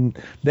 And when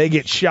they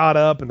get shot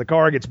up and the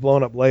car gets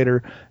blown up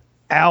later,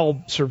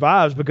 Al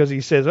survives because he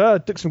says, I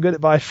took some good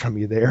advice from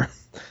you there,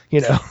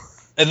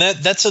 And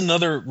that's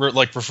another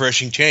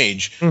refreshing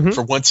change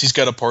for once he's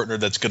got a partner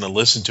that's going to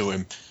listen to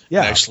him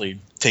and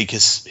actually take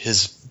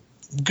his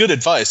good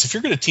advice. If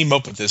you're going to team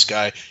up with this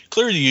guy,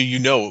 clearly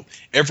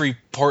every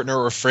partner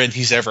or friend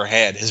he's ever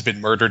had has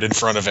been murdered in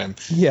front of him.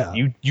 Yeah.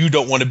 You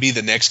don't want to be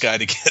the next guy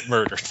to get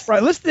murdered.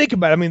 Right, let's think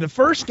about it. I mean, the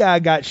first guy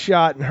got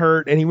shot and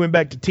hurt, and he went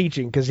back to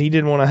teaching because he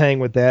didn't want to hang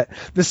with that.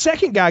 The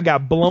second guy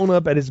got blown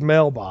up at his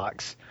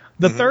mailbox.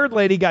 The third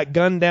lady got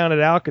gunned down at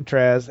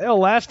Alcatraz. Hell,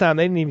 last time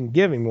they didn't even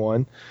give him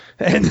one.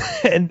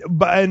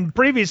 And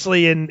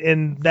previously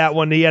in that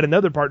one, he had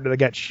another partner that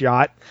got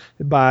shot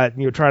by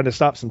trying to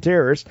stop some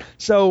terrorists.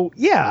 So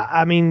yeah,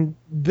 I mean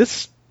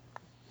this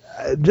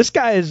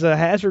guy is a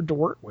hazard to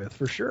work with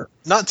for sure.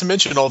 Not to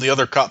mention all the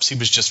other cops he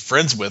was just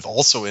friends with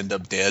also end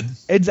up dead.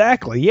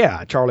 Exactly.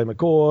 Yeah, Charlie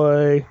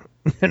McCoy.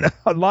 And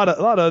a lot of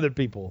other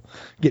people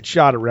get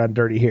shot around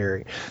Dirty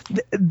Harry.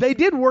 They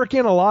did work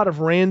in a lot of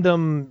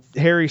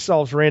Harry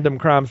solves random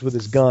crimes with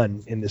his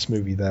gun in this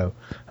movie, though.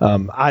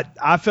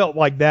 I felt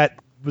like that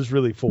was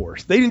really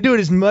forced. They didn't do it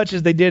as much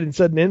as they did in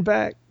Sudden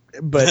Impact,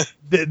 but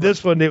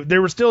this one they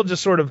were still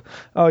just sort of,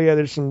 oh yeah,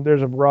 there's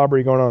a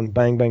robbery going on,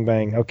 bang bang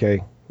bang.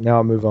 Okay, now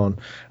I'll move on.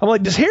 I'm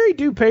like, does Harry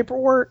do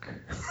paperwork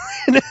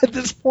at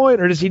this point,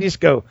 or does he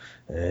just go?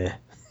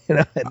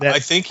 I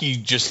think he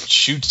just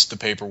shoots the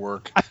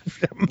paperwork.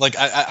 Like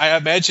I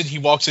imagine he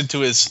walks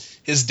into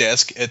his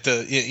desk at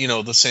the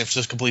the San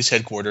Francisco Police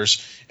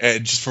Headquarters,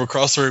 and just from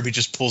across the room he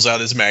just pulls out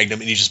his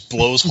Magnum and he just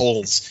blows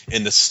holes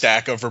in the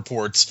stack of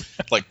reports,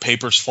 like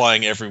papers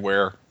flying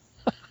everywhere.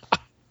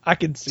 I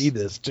can see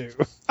this too.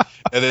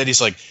 And then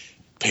he's like,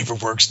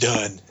 paperwork's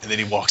done, and then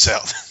he walks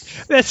out.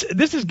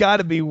 This has got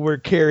to be where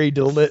Carey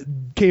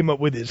came up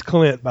with his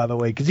Clint, by the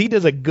way, because he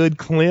does a good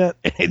Clint.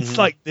 It's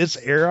like this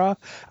era.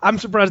 I'm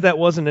surprised that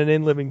wasn't an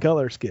In Living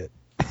Color skit.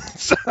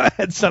 So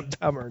at some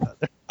time or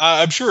another.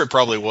 I'm sure it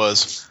probably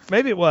was.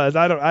 Maybe it was.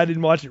 I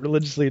didn't watch it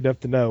religiously enough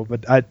to know,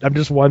 but I'm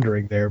just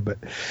wondering there. But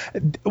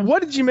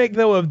what did you make,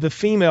 though, of the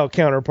female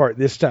counterpart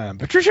this time?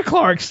 Patricia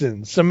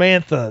Clarkson,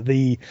 Samantha,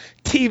 the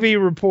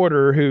TV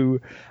reporter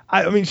who,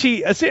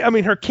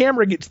 her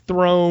camera gets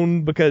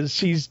thrown because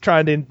she's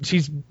chasing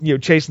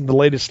the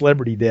latest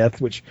celebrity death,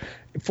 which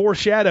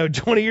foreshadowed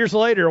 20 years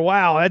later.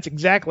 Wow, that's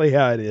exactly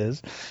how it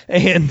is.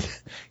 And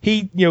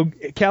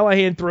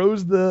Callahan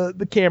throws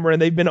the camera,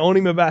 and they've been on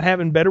him about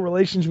having better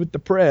relations with the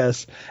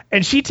press.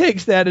 And she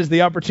takes that as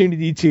the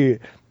opportunity to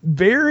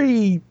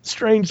very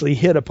strangely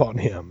hit upon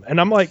him.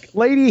 And I'm like,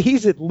 lady,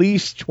 he's at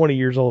least 20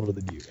 years older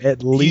than you.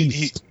 At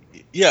least.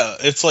 Yeah,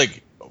 it's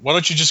like, why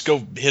don't you just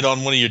go hit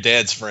on one of your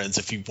dad's friends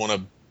if you want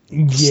to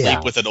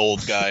sleep with an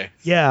old guy?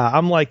 Yeah,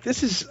 I'm like,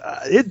 this is,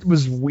 it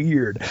was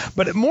weird.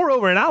 But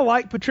moreover, and I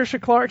like Patricia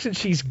Clarkson,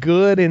 she's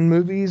good in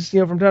movies,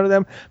 from time to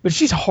time, but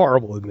she's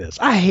horrible in this.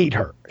 I hate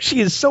her.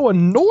 She is so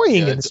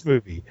annoying in this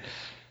movie.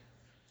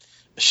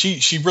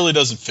 She really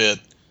doesn't fit.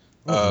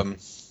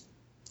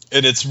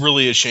 And it's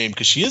really a shame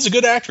because she is a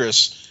good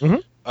actress.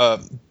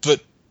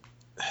 But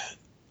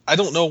I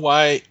don't know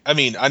why. I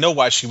mean, I know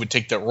why she would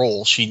take that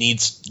role. She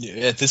needs,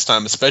 at this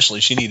time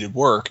especially, she needed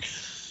work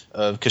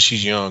because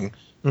she's young.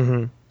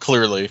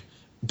 Clearly,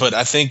 but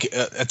I think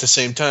at the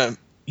same time,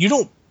 you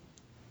don't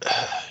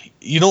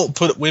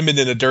put women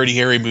in a Dirty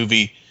Harry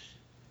movie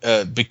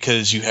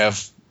because you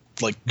have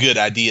like good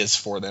ideas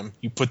for them.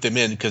 You put them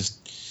in because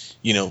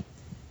he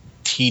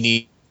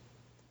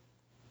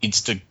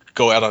needs to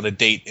go out on a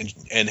date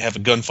and have a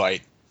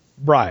gunfight.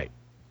 Right.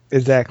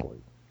 Exactly.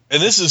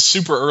 And this is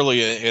super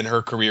early in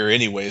her career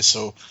anyway,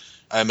 so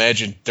I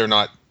imagine they're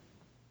not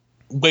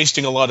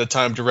wasting a lot of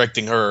time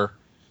directing her.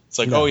 It's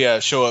like, oh yeah,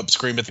 show up,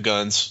 scream at the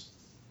guns.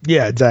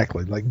 Yeah,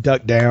 exactly. Like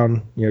duck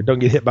down, don't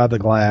get hit by the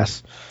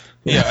glass.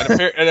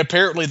 Yeah, and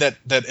apparently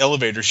that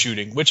elevator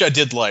shooting, which I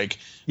did like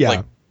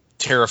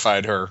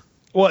terrified her.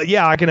 Well,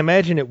 yeah, I can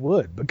imagine it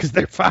would, because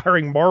they're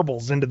firing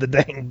marbles into the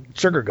dang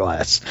sugar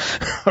glass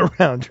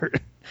around her.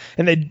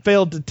 And they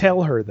failed to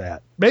tell her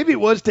that. Maybe it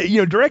was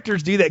to,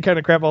 directors do that kind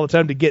of crap all the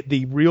time to get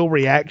the real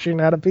reaction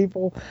out of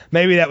people.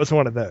 Maybe that was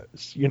one of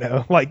those,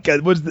 like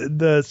was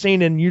the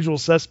scene in Usual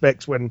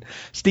Suspects when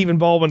Stephen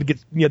Baldwin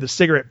gets, the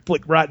cigarette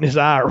flicked right in his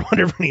eye or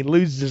whatever, and he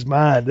loses his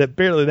mind.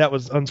 Apparently that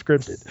was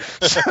unscripted.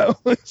 So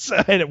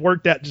and it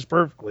worked out just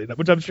perfectly,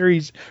 which I'm sure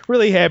he's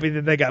really happy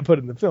that they got put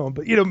in the film.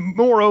 But,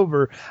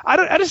 moreover,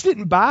 I just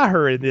didn't buy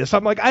her in this.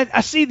 I'm like,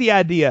 I see the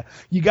idea.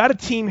 You got to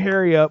team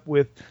Harry up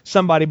with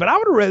somebody, but I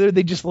would rather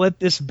they just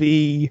let this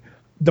be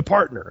the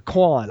partner,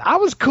 Quan. I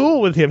was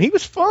cool with him. He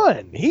was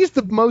fun. He's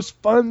the most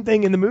fun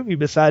thing in the movie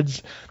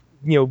besides,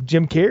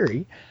 Jim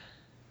Carrey,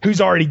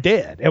 who's already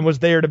dead and was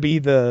there to be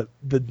the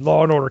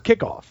Law and Order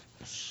kickoff.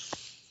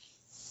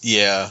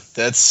 Yeah,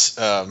 that's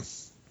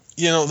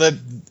that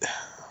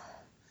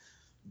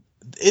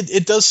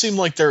it does seem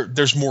like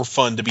there's more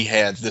fun to be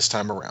had this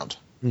time around.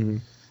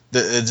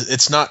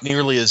 It's not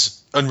nearly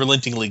as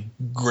unrelentingly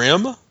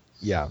grim.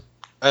 Yeah.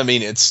 I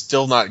mean, it's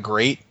still not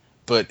great,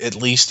 but at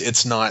least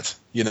it's not,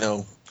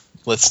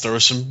 let's throw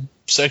some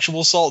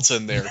sexual assaults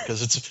in there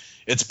because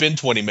it's been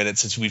 20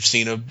 minutes since we've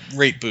seen a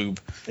rape boob.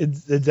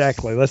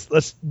 Exactly.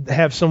 Let's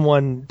have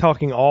someone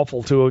talking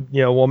awful to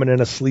a woman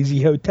in a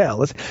sleazy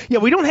hotel.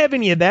 We don't have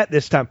any of that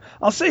this time.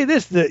 I'll say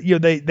this,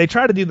 that they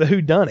try to do the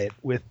whodunit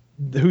with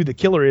who the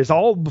killer is.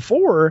 All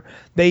before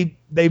they've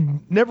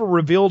never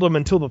revealed them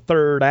until the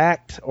third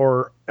act,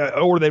 or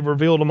they've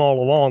revealed them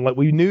all along. Like,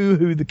 we knew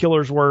who the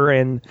killers were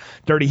in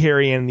Dirty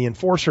Harry and the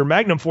Enforcer.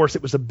 Magnum Force,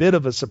 it was a bit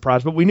of a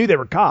surprise, but we knew they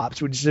were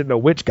cops. We just didn't know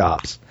which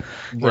cops.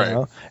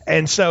 Right.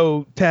 And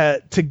so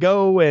to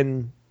go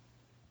and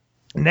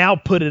now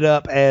put it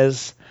up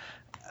as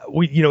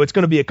it's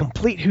going to be a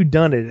complete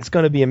whodunit. It's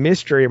going to be a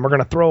mystery, and we're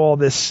going to throw all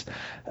this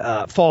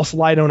false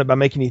light on it by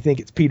making you think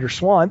it's Peter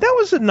Swan. That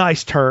was a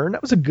nice turn.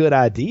 That was a good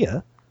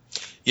idea.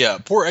 Yeah,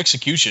 poor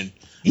execution,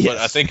 but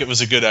I think it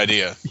was a good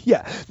idea.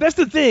 Yeah, that's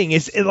the thing.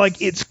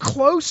 It's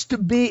close to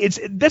be.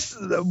 That's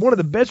one of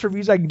the best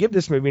reviews I can give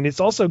this movie, and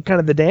it's also kind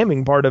of the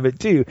damning part of it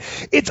too.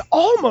 It's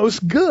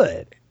almost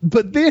good,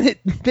 but then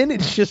it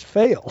just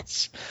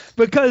fails,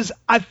 because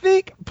I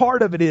think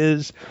part of it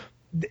is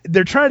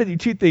they're trying to do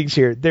two things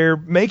here. They're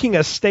making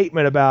a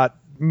statement about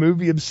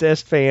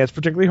movie-obsessed fans,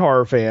 particularly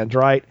horror fans,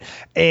 right?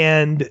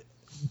 And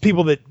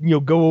people that,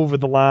 go over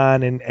the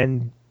line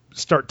and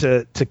start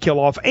to kill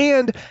off,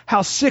 and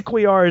how sick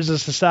we are as a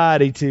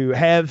society to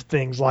have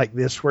things like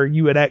this where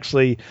you would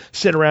actually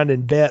sit around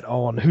and bet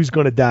on who's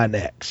going to die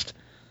next.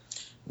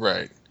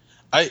 Right.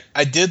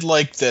 I did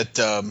like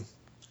that.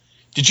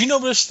 Did you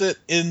notice that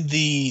in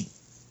the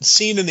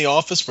scene in the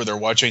office where they're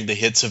watching the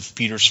hits of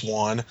Peter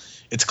Swan,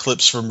 it's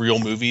clips from real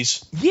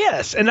movies?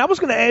 Yes, and I was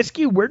going to ask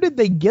you, where did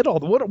they get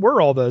what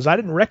were all those? I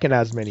didn't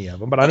recognize many of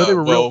them, but I know they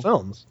were real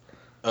films.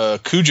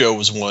 Cujo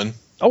was one.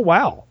 Oh,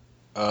 wow.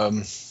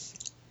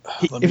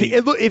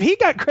 If he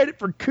got credit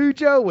for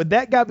Cujo, would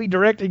that guy be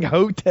directing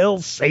Hotel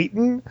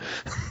Satan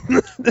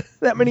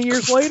that many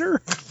years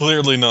later?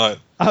 Clearly not.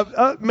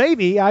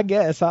 Maybe, I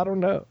guess. I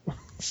don't know.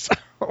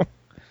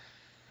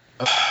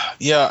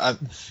 Yeah,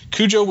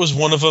 Cujo was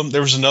one of them.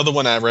 There was another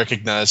one I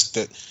recognized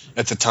that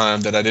at the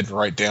time that I didn't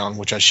write down,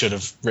 which I should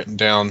have written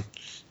down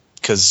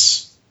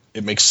because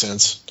it makes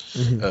sense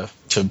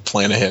to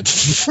plan ahead.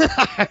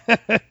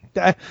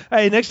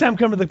 Hey, next time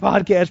come to the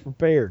podcast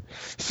prepared.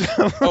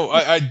 So,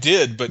 I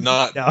did, but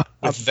not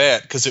with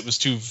that, because it was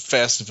too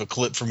fast of a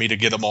clip for me to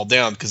get them all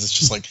down, because it's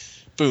just like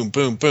boom,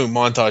 boom, boom,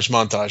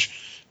 montage.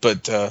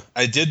 But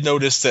I did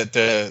notice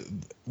that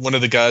one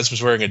of the guys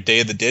was wearing a Day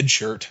of the Dead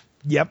shirt.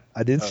 Yep,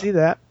 I did see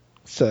that.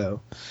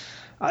 So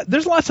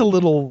there's lots of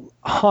little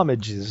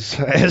homages,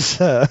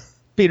 as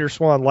Peter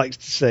Swan likes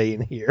to say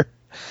in here,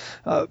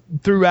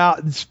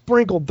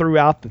 sprinkled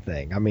throughout the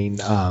thing. I mean,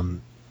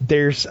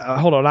 there's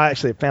hold on, I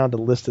actually found a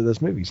list of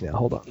those movies now.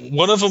 Hold on.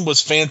 One of them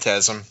was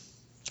Phantasm.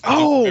 I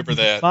remember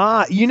that.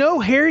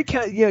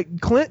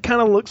 Clint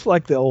kind of looks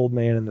like the old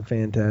man in the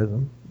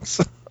Phantasm.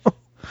 So.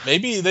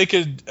 Maybe they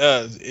could,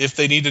 if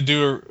they need to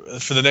do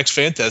for the next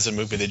Phantasm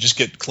movie, they just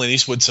get Clint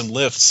Eastwood some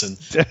lifts and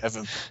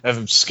have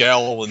him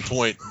scowl and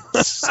point,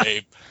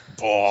 say,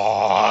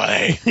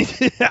 "Boy."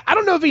 I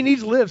don't know if he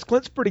needs lifts.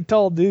 Clint's a pretty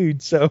tall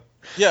dude, so.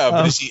 Yeah,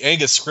 but is he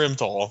Angus Scrimm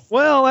tall?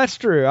 Well, that's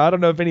true. I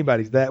don't know if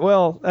anybody's that.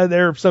 Well,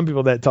 there are some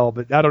people that tall,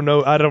 but I don't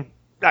know.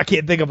 I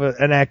can't think of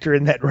an actor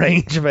in that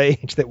range of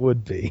age that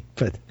would be.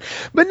 But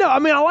no, I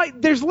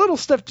mean, there's little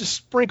stuff just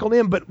sprinkled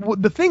in. But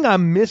the thing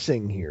I'm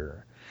missing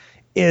here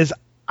is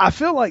I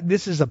feel like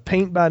this is a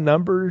paint by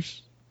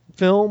numbers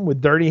film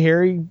with Dirty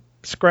Harry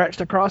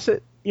scratched across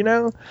it,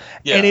 Yeah.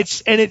 And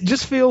it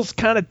just feels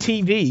kind of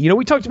TV.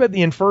 We talked about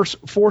the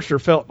Enforcer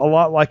felt a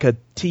lot like a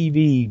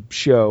TV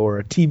show or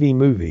a TV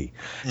movie.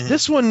 Mm-hmm.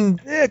 This one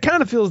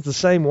kind of feels the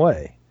same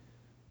way.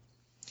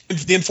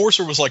 The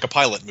Enforcer was like a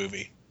pilot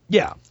movie.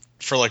 Yeah.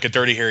 For like a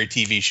Dirty Harry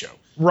TV show.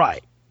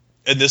 Right.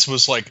 And this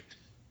was like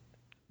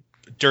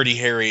Dirty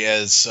Harry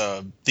as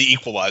the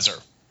Equalizer.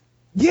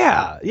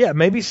 Yeah,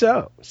 maybe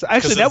so. So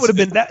actually, that would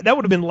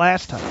have been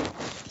last time.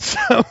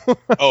 So.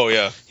 Oh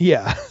yeah.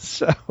 Yeah.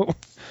 So,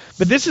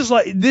 but this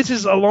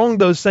is along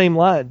those same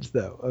lines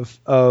though.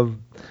 Of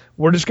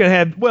we're just gonna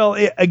have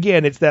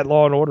again, it's that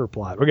Law and Order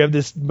plot. We're gonna have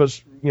this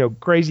most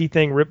crazy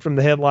thing ripped from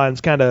the headlines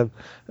kind of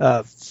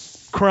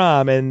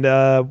crime, and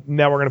now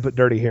we're gonna put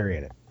Dirty Harry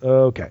in it.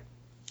 Okay.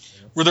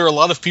 Were there a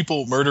lot of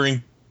people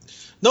murdering?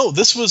 No,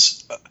 this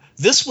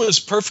was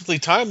perfectly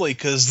timely,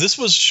 because this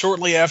was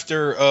shortly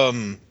after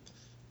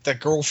that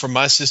girl from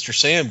My Sister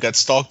Sam got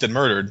stalked and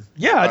murdered.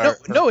 Yeah,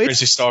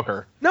 crazy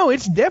stalker. No,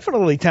 it's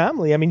definitely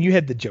timely. I mean, you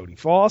had the Jodie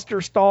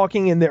Foster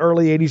stalking in the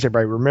early '80s.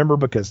 Everybody remember,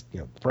 because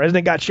the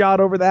president got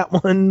shot over that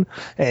one,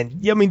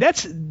 and I mean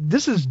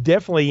this is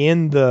definitely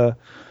in the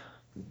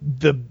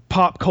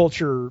pop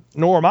culture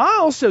norm. I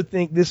also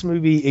think this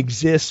movie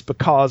exists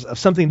because of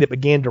something that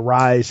began to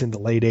rise in the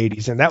late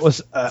 80s, and that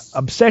was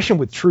obsession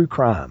with true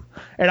crime.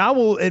 And I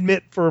will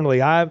admit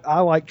firmly,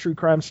 I like true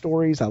crime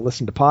stories. I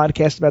listen to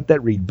podcasts about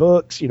that, read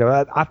books.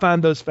 I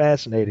find those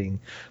fascinating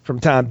from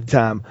time to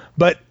time.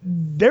 But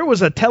there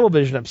was a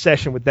television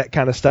obsession with that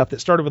kind of stuff that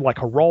started with like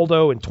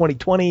Geraldo in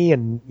 2020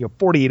 and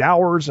 48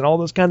 Hours and all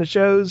those kind of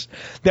shows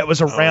that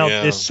was around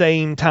this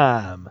same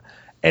time.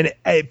 And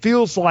it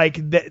feels like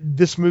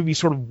this movie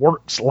sort of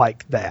works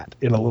like that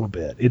in a little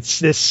bit.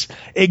 It's it's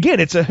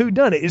a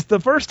whodunit. It's the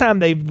first time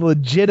they've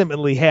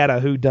legitimately had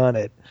a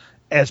whodunit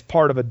as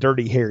part of a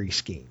Dirty Harry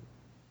scheme.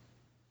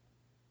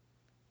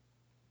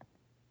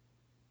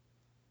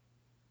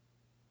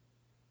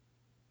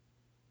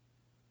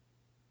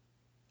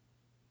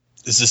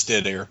 Is this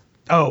dead air?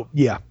 Oh,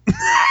 yeah.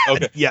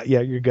 Okay. Yeah,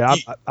 you're good.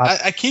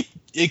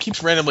 It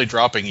keeps randomly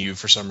dropping you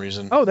for some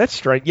reason. Oh, that's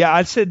strange. Yeah,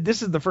 I said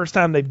this is the first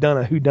time they've done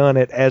a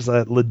whodunit as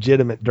a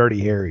legitimate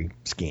Dirty Harry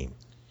scheme.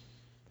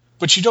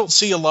 But you don't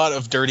see a lot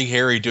of Dirty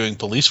Harry doing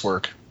police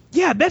work.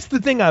 Yeah, that's the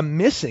thing I'm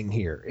missing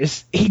here.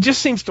 Is he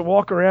just seems to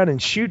walk around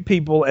and shoot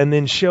people and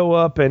then show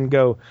up and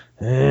go,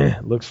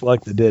 looks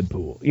like the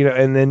Deadpool,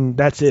 and then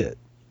that's it.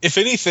 If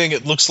anything,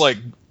 it looks like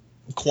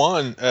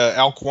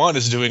Al Quan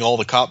is doing all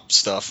the cop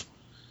stuff.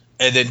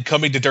 And then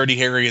coming to Dirty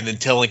Harry and then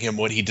telling him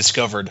what he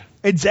discovered.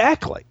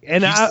 Exactly.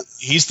 And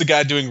he's the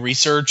guy doing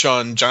research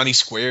on Johnny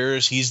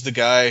Squares. He's the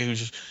guy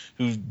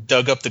who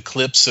dug up the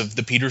clips of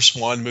the Peter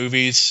Swan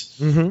movies.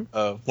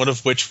 Mm-hmm. One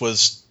of which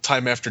was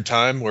Time After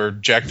Time, where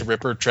Jack the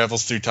Ripper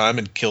travels through time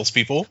and kills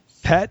people.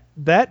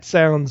 That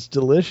sounds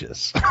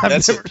delicious.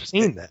 I've never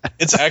seen that.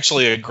 It's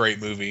actually a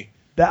great movie.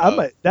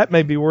 That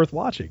may be worth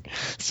watching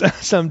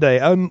someday.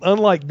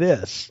 Unlike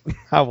this,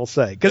 I will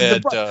say.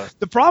 Because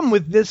the problem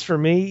with this for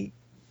me,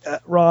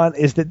 Ron,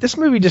 is that this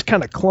movie just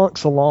kind of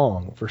clunks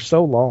along for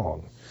so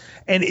long,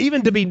 and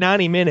even to be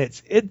 90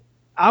 minutes,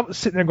 I was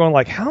sitting there going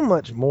like, how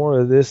much more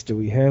of this do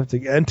we have to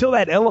get until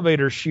that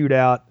elevator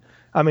shootout?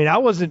 I mean, I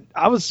was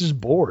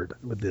just bored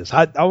with this.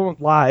 I won't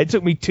lie, it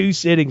took me 2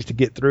 sittings to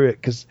get through it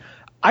because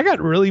I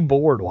got really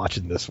bored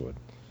watching this one.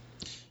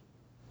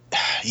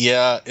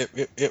 Yeah,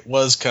 it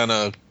was kind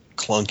of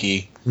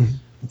clunky,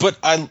 but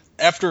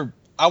after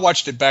I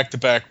watched it back to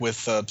back with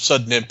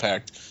Sudden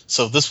Impact,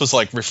 so this was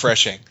like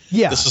refreshing.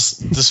 Yeah,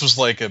 this was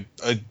like a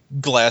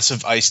glass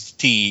of iced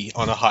tea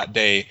on a hot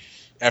day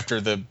after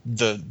the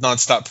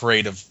nonstop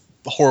parade of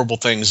horrible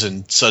things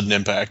in Sudden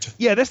Impact.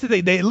 Yeah, that's the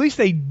thing. At least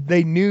they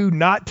knew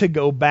not to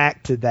go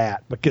back to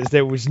that, because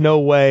there was no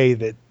way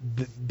that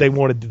they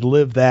wanted to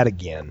live that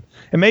again.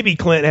 And maybe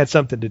Clint had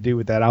something to do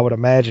with that. I would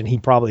imagine he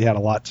probably had a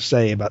lot to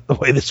say about the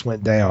way this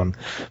went down.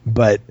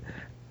 But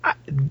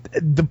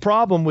the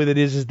problem with it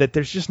is that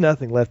there's just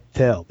nothing left to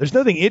tell. There's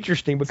nothing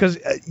interesting, because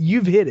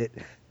you've hit it.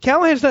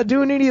 Callahan's not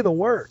doing any of the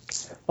work.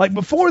 Like,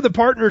 before, the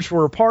partners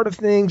were a part of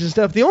things and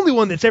stuff. The only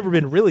one that's ever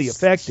been really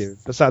effective,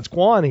 besides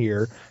Quan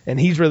here, and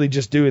he's really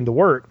just doing the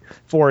work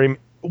for him,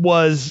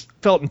 was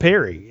Felton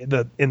Perry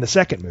in the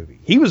second movie.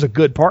 He was a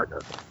good partner.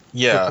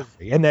 Yeah.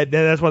 And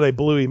that's why they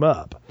blew him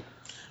up.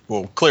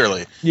 Well,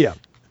 clearly. Yeah.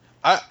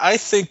 I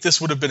think this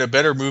would have been a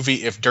better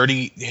movie if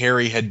Dirty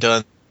Harry had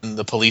done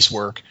the police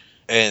work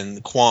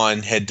and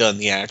Quan had done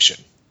the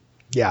action.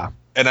 Yeah.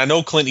 And I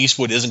know Clint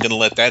Eastwood isn't going to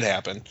let that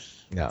happen.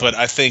 No. But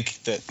I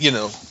think that,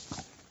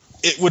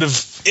 it would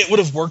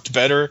have worked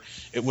better.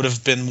 It would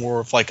have been more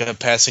of like a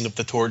passing of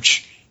the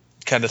torch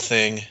kind of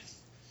thing.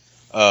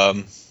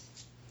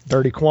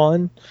 Dirty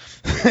Quan.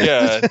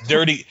 Yeah,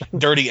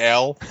 Dirty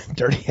Al.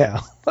 Dirty Al.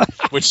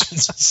 Which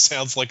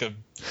sounds like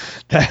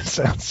That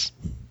sounds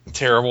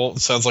terrible. It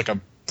sounds like a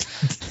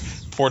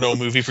porno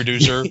movie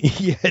producer.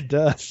 Yeah, it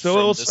does.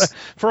 So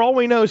for all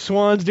we know,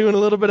 Swan's doing a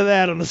little bit of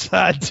that on the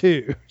side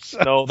too. So.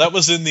 No, that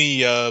was in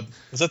the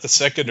was that the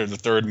second or the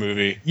third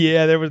movie?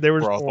 Yeah, there was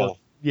brothel. more.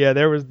 Yeah,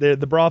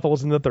 the brothel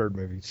was in the third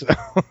movie. So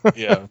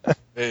yeah.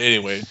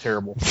 Anyway,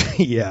 terrible.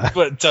 Yeah,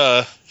 but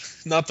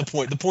not the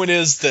point. The point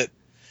is that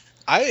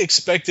I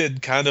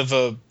expected kind of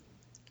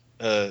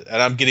and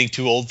I'm getting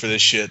too old for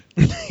this shit.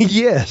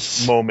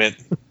 Yes. Moment,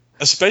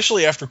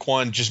 especially after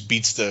Quan just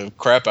beats the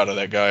crap out of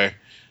that guy.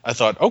 I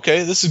thought,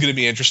 okay, this is going to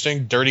be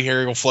interesting. Dirty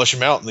Harry will flush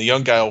him out, and the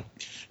young guy will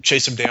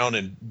chase him down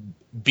and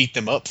beat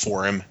them up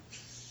for him.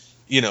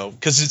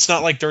 Because it's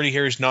not like Dirty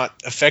Harry's not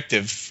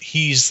effective.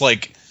 He's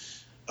like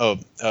a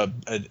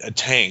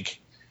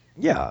tank.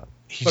 Yeah,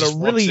 but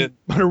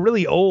a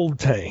really old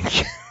tank.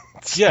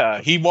 Yeah,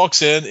 he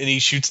walks in and he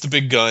shoots the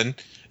big gun,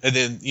 and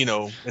then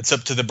it's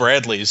up to the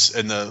Bradleys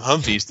and the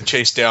Humvees to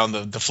chase down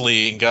the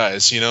fleeing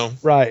guys.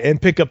 Right,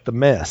 and pick up the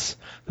mess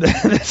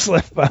that's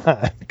left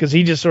behind, because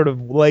he just sort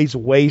of lays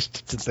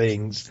waste to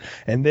things,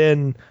 and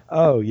then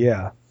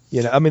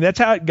that's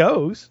how it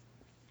goes.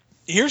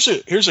 Here's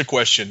a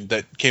question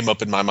that came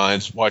up in my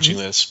mind watching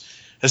this.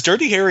 Has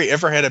Dirty Harry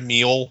ever had a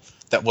meal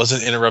that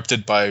wasn't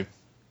interrupted by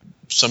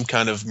some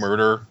kind of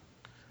murder?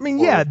 I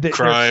mean,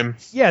 crime.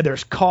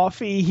 There's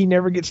coffee he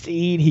never gets to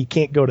eat. He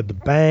can't go to the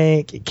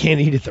bank. He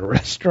can't eat at the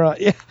restaurant.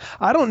 Yeah,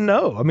 I don't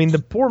know. I mean, the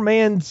poor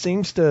man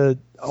seems to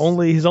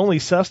his only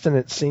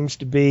sustenance seems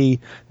to be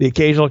the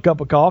occasional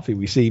cup of coffee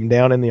we see him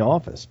down in the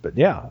office. But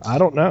yeah, I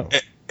don't know.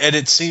 And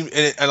it seemed,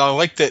 and I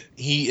like that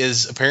he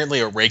is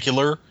apparently a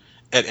regular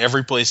at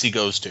every place he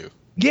goes to.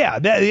 Yeah,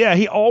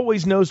 he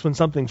always knows when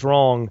something's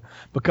wrong,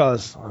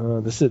 because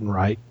this isn't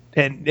right.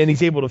 And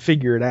he's able to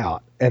figure it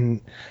out.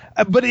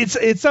 But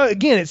it's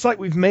again, it's like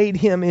we've made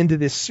him into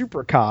this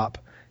super cop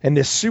and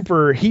this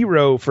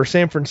superhero for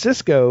San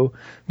Francisco,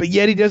 but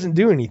yet he doesn't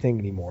do anything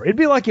anymore. It'd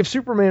be like if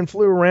Superman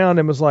flew around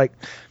and was like,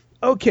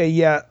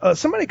 okay,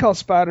 somebody call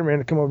Spider-Man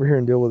to come over here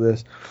and deal with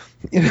this.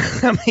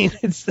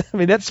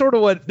 That's sort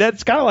of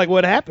that's kind of like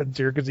what happens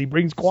here, because he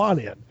brings Quan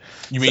in.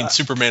 You mean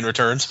Superman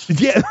Returns?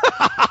 Yeah.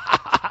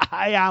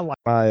 I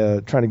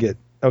like trying to get.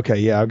 Okay,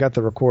 yeah, I've got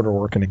the recorder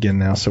working again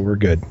now, so we're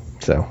good.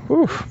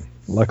 So,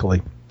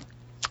 luckily.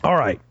 All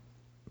right.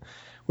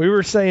 We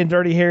were saying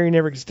Dirty Harry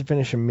never gets to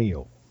finish a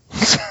meal.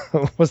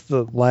 So was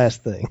the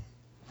last thing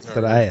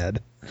that I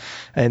had.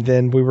 And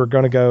then we were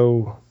going to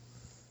go,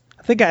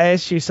 I think I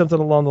asked you something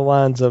along the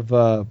lines of,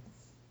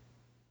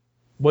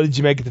 what did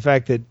you make of the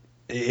fact that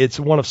it's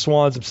one of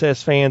Swan's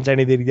obsessed fans, and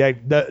he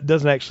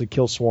doesn't actually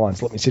kill Swan.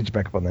 So let me set you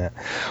back up on that.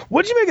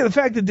 What did you make of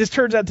the fact that this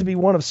turns out to be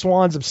one of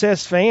Swan's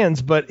obsessed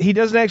fans, but he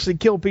doesn't actually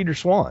kill Peter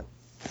Swan?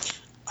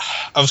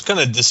 I was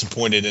kind of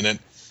disappointed in it.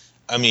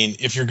 I mean,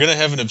 if you're going to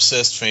have an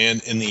obsessed fan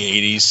in the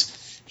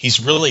 80s, he's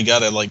really got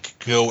to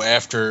go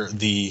after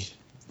the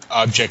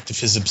object of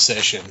his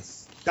obsession.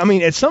 I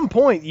mean, at some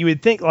point you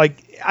would think,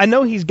 I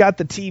know he's got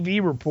the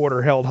TV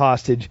reporter held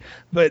hostage,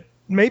 but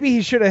maybe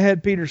he should have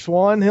had Peter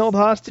Swan held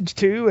hostage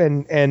too,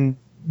 and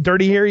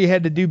Dirty Harry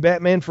had to do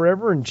Batman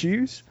Forever and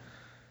choose.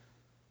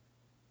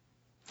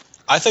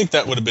 I think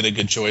that would have been a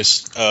good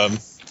choice.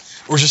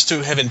 Or just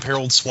to have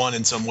imperiled Swan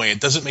in some way. It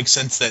doesn't make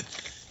sense that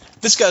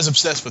this guy's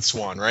obsessed with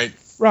Swan, right?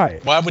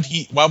 Right. Why would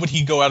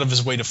he go out of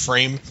his way to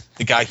frame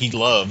the guy he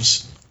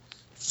loves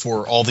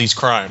for all these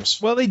crimes?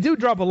 Well, they do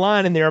drop a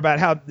line in there about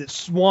how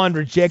Swan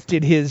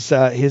rejected his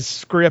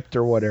script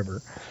or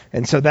whatever,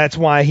 and so that's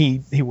why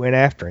he went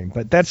after him.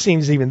 But that's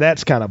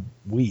kind of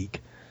weak.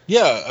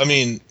 Yeah, I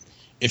mean,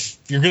 if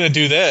you're going to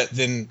do that,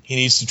 then he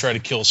needs to try to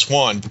kill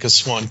Swan, because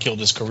Swan killed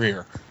his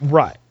career.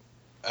 Right.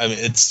 I mean,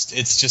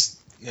 it's just.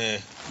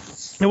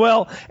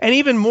 Well, and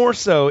even more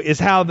so is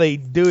how they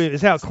do it,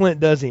 is how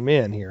Clint does him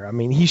in here. I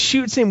mean, he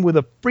shoots him with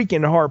a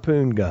freaking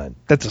harpoon gun.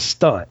 That's a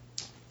stunt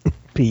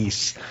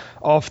piece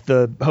off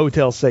the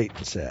Hotel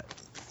Satan set.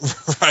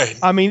 Right.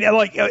 I mean,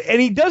 like, and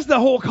he does the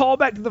whole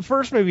callback to the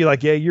first movie,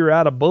 like, yeah, you're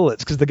out of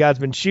bullets because the guy's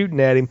been shooting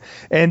at him,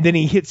 and then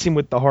he hits him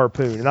with the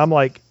harpoon. And I'm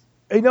like,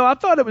 I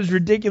thought it was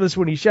ridiculous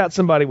when he shot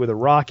somebody with a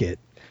rocket.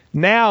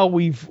 Now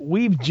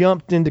we've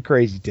jumped into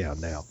Crazy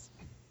Town now.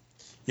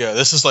 Yeah,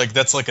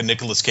 that's like a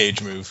Nicolas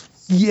Cage move.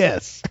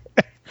 Yes.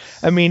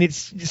 I mean,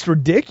 it's just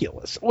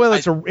ridiculous. Well,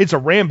 it's a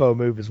Rambo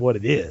move is what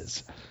it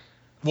is.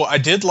 Well, I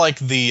did like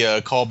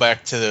the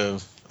callback to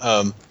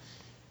the,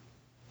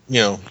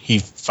 he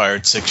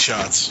fired 6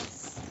 shots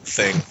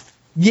thing.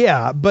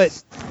 Yeah,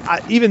 but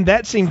even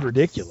that seemed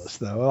ridiculous,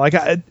 though. Like,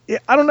 I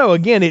don't know.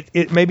 Again,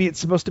 it maybe it's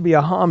supposed to be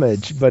a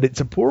homage, but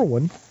it's a poor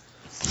one.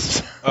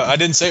 I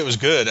didn't say it was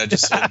good. I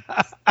just said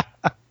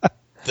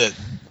that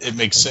it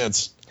makes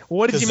sense.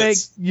 What did you make?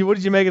 What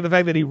did you make of the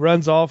fact that he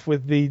runs off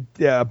with the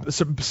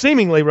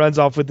seemingly runs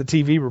off with the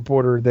TV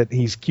reporter that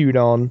he's cued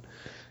on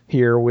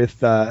here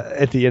with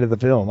at the end of the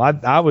film?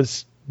 I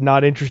was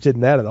not interested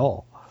in that at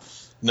all.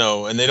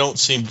 No, and they don't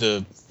seem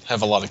to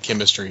have a lot of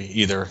chemistry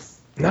either.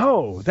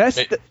 No, that's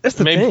the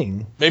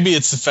thing. Maybe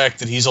it's the fact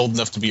that he's old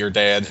enough to be her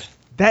dad.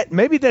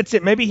 Maybe that's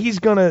it. Maybe she's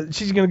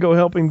gonna go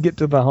help him get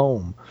to the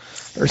home,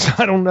 or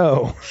I don't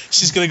know.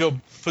 She's gonna go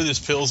put his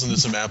pills into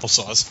some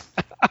applesauce.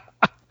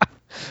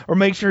 Or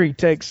make sure he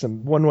takes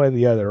them one way or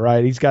the other,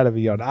 right? He's got to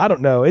be on. I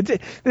don't know. It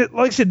like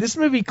I said, this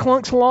movie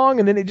clunks along,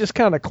 and then it just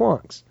kind of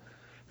clunks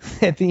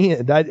at the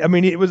end. I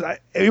mean, it was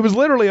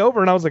literally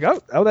over, and I was like,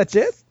 oh, that's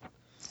it.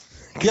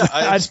 Yeah,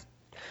 I'd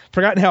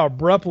forgotten how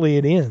abruptly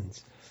it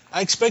ends.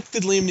 I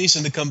expected Liam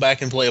Neeson to come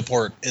back and play a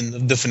part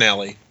in the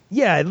finale.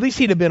 Yeah, at least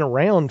he'd have been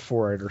around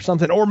for it or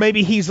something. Or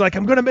maybe he's like,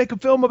 I'm going to make a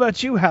film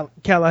about you,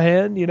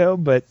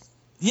 Callahan, but.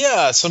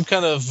 Yeah, some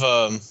kind of,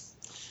 I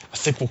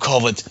think we'll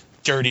call it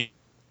Dirty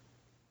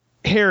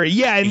Harry.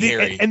 Yeah,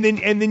 Harry. And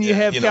then you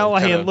have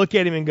Callahan look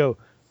at him and go,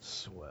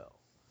 swell.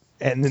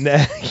 And then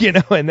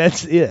that, and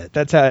that's it.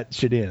 That's how it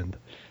should end.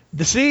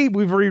 See,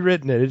 we've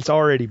rewritten it. It's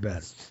already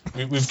better.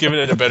 We've given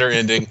it a better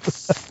ending.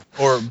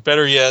 Or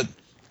better yet,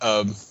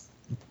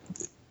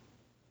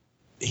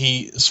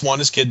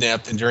 Swan is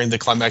kidnapped, and during the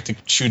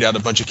climactic shootout,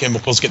 a bunch of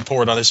chemicals get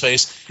poured on his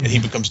face, and he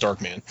becomes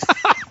Darkman.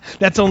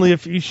 That's only a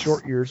few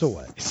short years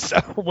away. So,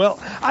 well,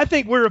 I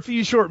think we're a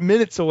few short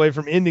minutes away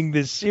from ending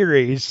this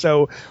series.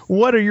 So,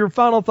 what are your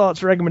final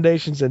thoughts,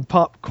 recommendations, and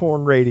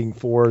popcorn rating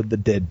for the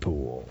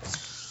Deadpool?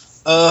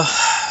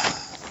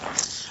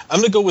 I'm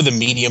going to go with a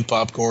medium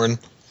popcorn.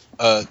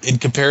 In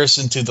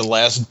comparison to the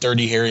last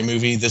Dirty Harry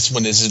movie, this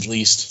one is at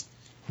least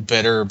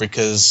better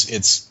because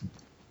it's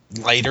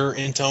lighter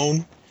in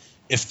tone,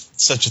 if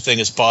such a thing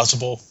is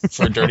possible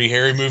for a Dirty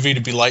Harry movie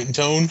to be light in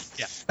tone.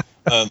 Yeah.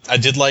 I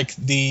did like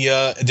the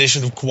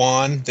addition of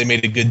Kwan. They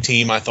made a good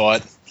team, I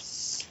thought.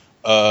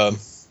 I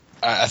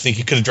think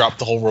you could have dropped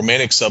the whole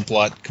romantic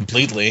subplot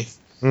completely.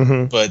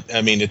 Mm-hmm. But,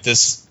 I mean, at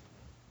this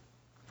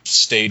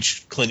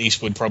stage, Clint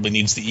Eastwood probably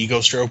needs the ego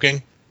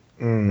stroking.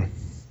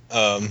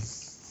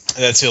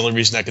 That's the only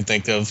reason I could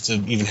think of to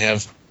even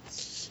have,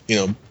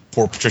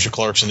 poor Patricia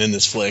Clarkson in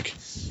this flick.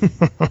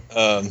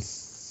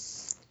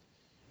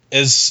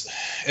 As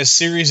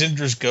series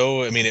enders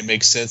go, I mean, it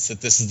makes sense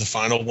that this is the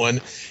final one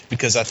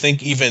because I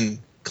think even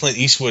Clint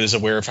Eastwood is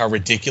aware of how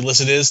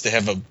ridiculous it is to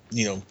have an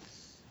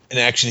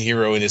action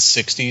hero in his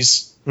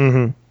 60s.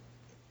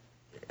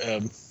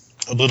 Mm-hmm.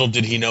 Little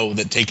did he know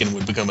that Taken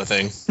would become a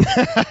thing.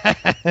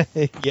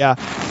 Yeah.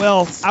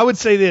 Well, I would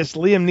say this.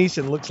 Liam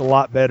Neeson looks a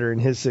lot better in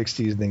his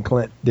 60s than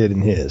Clint did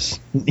in his.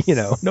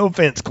 No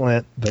offense,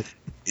 Clint, but...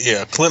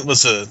 Yeah, Clint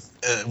was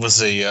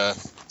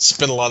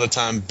spent a lot of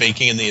time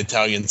baking in the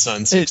Italian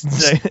sun. So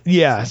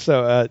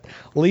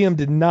Liam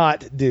did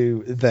not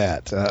do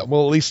that.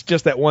 Well, at least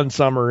just that one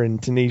summer in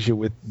Tunisia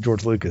with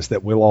George Lucas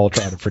that we'll all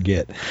try to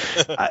forget.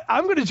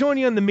 I'm going to join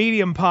you on the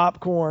medium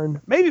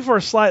popcorn, maybe for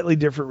a slightly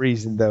different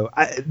reason, though.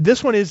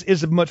 This one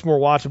is much more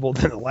watchable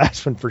than the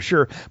last one for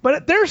sure.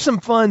 But there's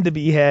some fun to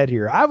be had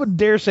here. I would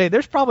dare say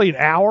there's probably an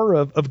hour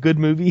of good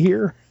movie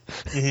here.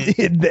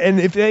 Mm-hmm.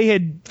 And if they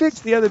had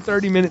fixed the other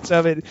 30 minutes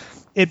of it,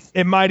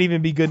 it might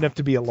even be good enough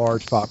to be a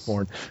large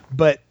popcorn.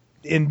 But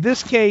in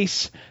this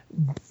case,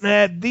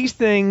 these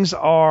things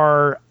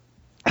are...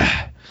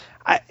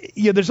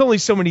 there's only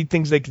so many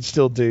things they could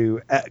still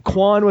do.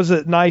 Kwan was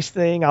a nice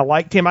thing. I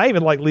liked him. I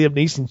even liked Liam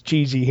Neeson's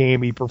cheesy,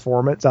 hammy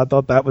performance. I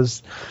thought that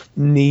was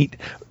neat.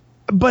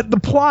 But the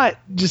plot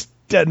just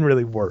doesn't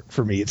really work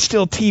for me. It's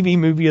still TV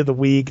movie of the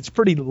week. It's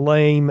pretty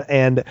lame,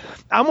 and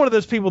I'm one of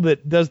those people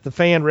that does the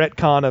fan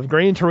retcon of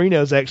Gran Torino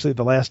is actually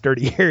the last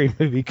Dirty Harry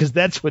movie because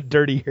that's what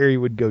Dirty Harry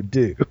would go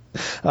do.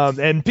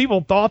 And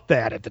people thought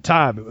that at the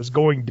time it was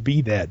going to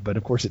be that, but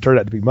of course it turned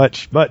out to be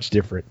much, much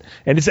different.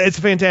 And it's a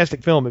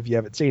fantastic film if you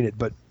haven't seen it,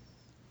 but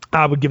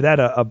I would give that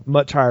a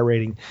much higher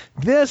rating.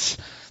 This,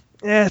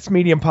 It's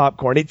medium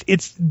popcorn.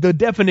 It's the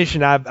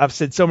definition I've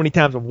said so many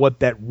times of what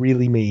that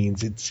really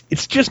means.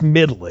 It's just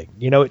middling.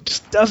 It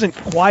just doesn't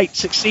quite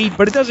succeed,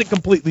 but it doesn't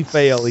completely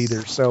fail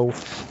either. So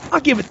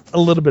I'll give it a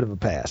little bit of a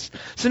pass.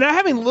 So now,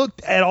 having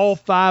looked at all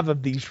 5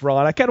 of these,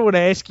 Ron, I kind of want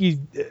to ask you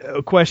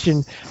a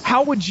question.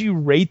 How would you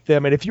rate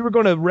them? And if you were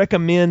going to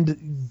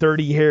recommend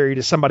Dirty Harry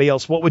to somebody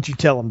else, what would you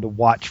tell them to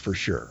watch for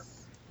sure?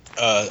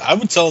 I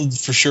would tell them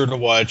for sure to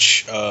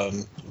watch,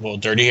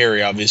 Dirty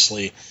Harry,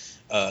 obviously.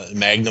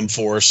 Magnum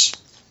Force,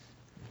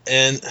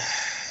 and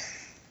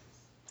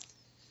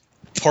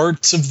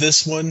parts of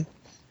this one,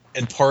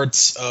 and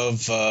parts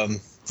of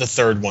the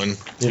third one,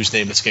 whose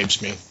name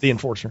escapes me. The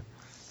Enforcer.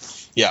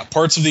 Yeah,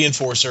 parts of The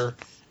Enforcer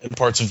and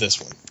parts of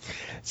this one.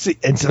 See,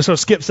 and so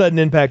skip Sudden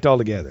Impact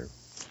altogether.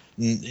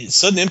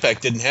 Sudden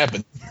Impact didn't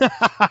happen.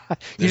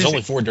 There's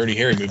only 4 Dirty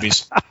Harry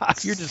movies.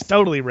 You're just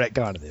totally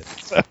retconning it.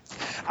 So,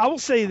 I will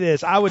say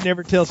this. I would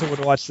never tell someone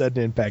to watch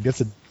Sudden Impact.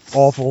 It's an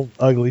awful,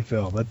 ugly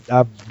film.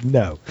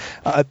 No.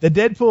 The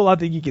Deadpool, I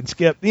think you can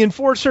skip. The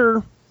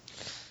Enforcer,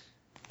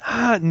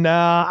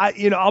 nah.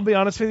 I'll be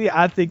honest with you.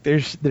 I think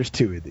there's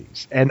 2 of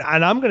these. And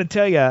I'm going to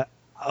tell you,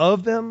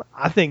 of them,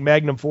 I think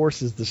Magnum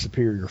Force is the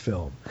superior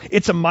film.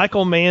 It's a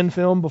Michael Mann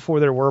film before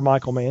there were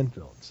Michael Mann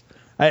films.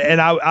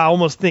 And I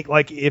almost think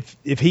like if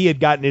he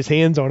had gotten his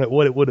hands on it,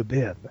 what it would have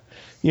been,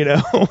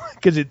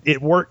 because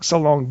it works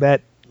along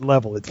that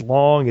level. It's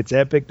long, it's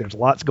epic, there's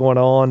lots going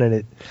on,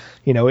 and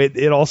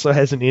it also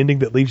has an ending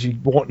that leaves you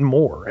wanting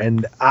more.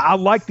 And I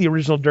like the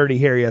original Dirty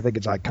Harry. I think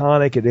it's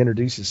iconic. It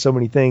introduces so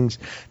many things.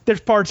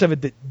 There's parts of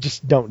it that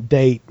just don't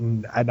date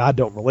and I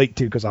don't relate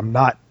to because I'm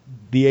not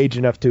the age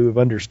enough to have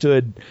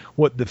understood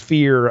what the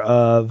fear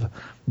of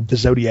the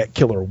Zodiac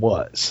Killer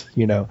was,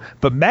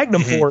 But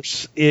Magnum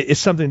Force is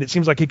something that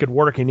seems like it could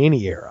work in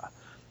any era.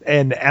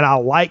 And I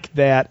like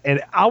that.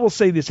 And I will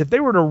say this, if they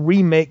were to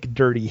remake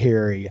Dirty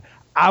Harry,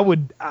 I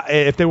would,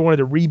 if they wanted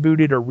to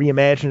reboot it or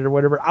reimagine it or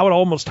whatever, I would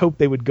almost hope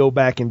they would go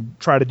back and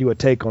try to do a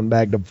take on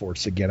Magnum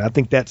Force again. I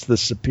think that's the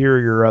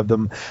superior of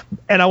them.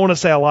 And I want to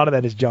say a lot of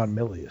that is John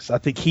Milius. I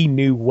think he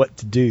knew what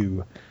to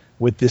do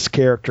with this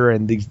character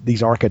and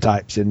these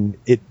archetypes, and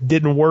it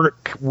didn't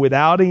work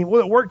without him. Well,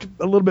 it worked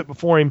a little bit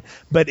before him,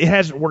 but it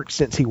hasn't worked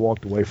since he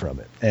walked away from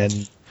it.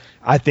 And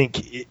I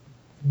think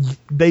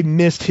they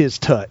missed his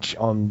touch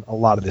on a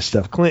lot of this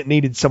stuff. Clint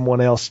needed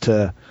someone else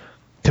to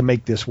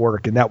make this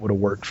work, and that would have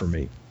worked for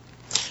me.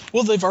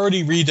 Well, they've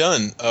already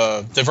redone.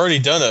 They've already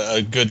done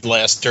a good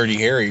last Dirty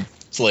Harry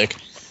flick.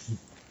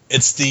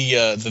 It's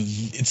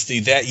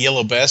the That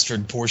Yellow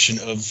Bastard portion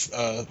of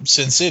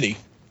Sin City.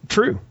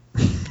 True.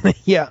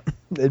 Yeah,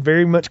 it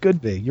very much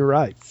could be. You're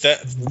right.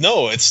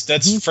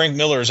 That's Frank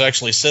Miller has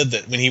actually said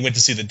that when he went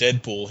to see the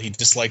Deadpool, he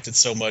disliked it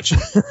so much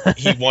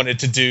he wanted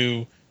to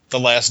do the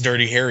last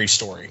Dirty Harry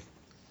story.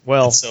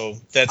 Well, and so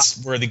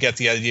that's where they get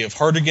the idea of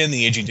Hartigan,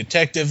 the aging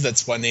detective.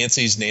 That's why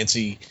Nancy's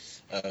Nancy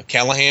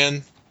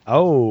Callahan.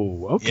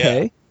 Oh,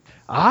 okay. Yeah.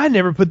 I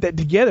never put that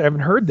together. I haven't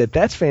heard that.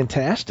 That's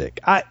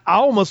fantastic. I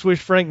almost wish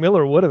Frank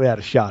Miller would have had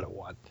a shot at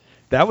one.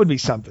 That would be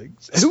something.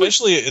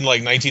 Especially in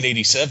like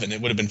 1987,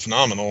 it would have been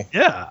phenomenal.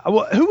 Yeah.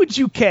 Well, who would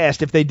you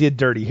cast if they did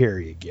Dirty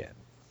Harry again?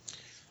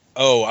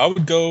 Oh, I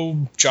would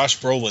go Josh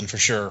Brolin for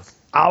sure.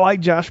 I like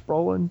Josh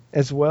Brolin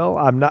as well.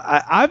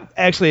 I've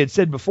actually had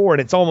said before,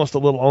 and it's almost a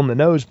little on the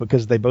nose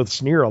because they both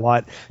sneer a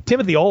lot.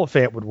 Timothy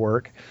Olyphant would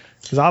work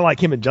because I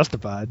like him in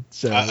Justified.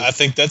 So I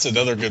think that's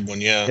another good one.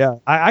 Yeah. Yeah,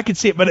 I could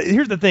see it. But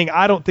here's the thing: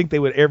 I don't think they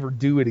would ever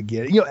do it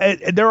again.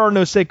 There are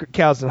no sacred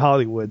cows in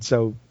Hollywood,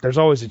 so there's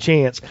always a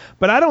chance.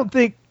 But I don't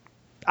think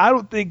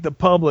the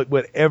public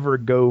would ever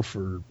go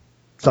for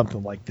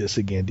something like this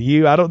again. Do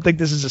you? I don't think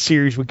this is a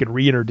series we could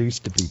reintroduce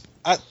to people.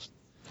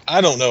 I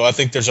don't know. I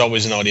think there's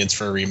always an audience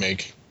for a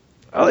remake.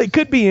 Well, it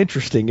could be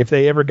interesting if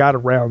they ever got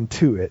around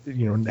to it,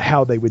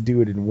 how they would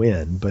do it and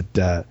when. But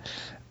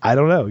I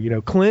don't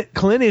know.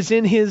 Clint is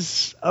in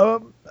his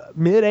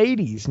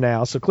mid-80s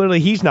now, so clearly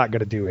he's not going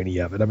to do any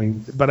of it. I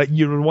mean, but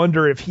you would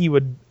wonder if he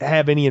would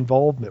have any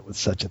involvement with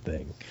such a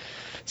thing.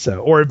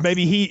 So, or if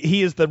maybe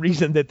he is the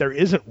reason that there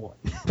isn't one,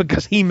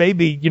 because he may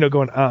be,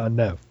 going,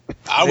 no.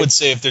 I would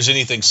say if there's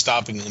anything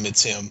stopping them,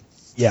 it's him.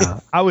 Yeah,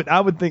 I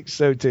would think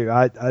so too.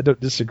 I don't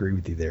disagree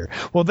with you there.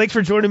 Well, thanks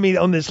for joining me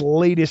on this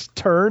latest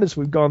turn as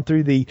we've gone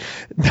through I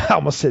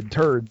almost said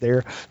turd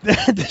there.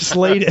 this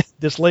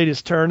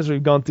latest turn as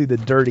we've gone through the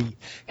Dirty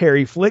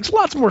Harry flicks.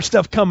 Lots more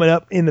stuff coming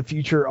up in the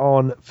future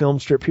on Film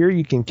Strip here.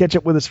 You can catch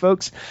up with us,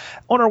 folks,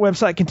 on our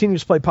website,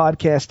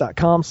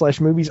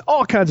 continuousplaypodcast.com/movies.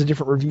 All kinds of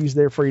different reviews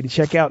there for you to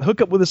check out.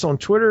 Hook up with us on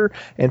Twitter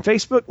and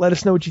Facebook. Let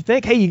us know what you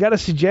think. Hey, you got a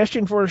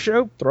suggestion for a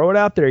show? Throw it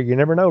out there. You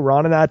never know.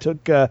 Ron and I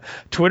took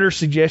Twitter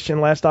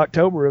suggestion last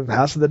October of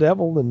House of the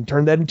Devil and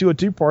turned that into a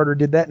two-parter,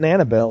 did that in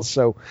Annabelle.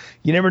 So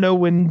you never know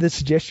when the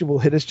suggestion will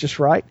hit us just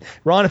right.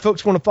 Ron, if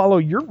folks want to follow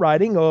your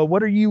writing,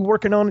 what are you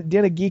working on at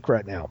Den of Geek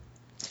right now?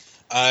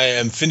 I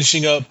am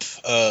finishing up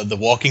The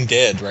Walking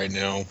Dead right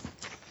now.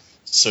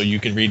 So you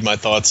can read my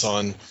thoughts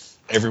on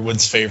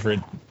everyone's favorite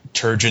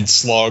turgid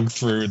slog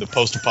through the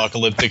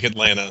post-apocalyptic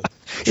Atlanta.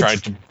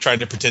 Tried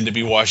to pretend to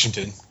be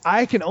Washington.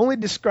 I can only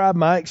describe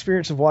my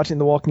experience of watching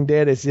The Walking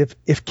Dead as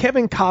if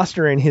Kevin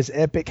Costner in his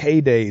epic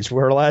heydays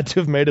were allowed to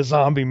have made a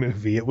zombie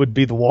movie, it would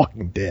be The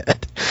Walking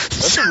Dead.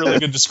 That's a really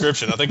good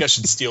description. I think I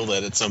should steal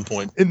that at some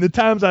point. In the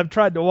times I've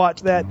tried to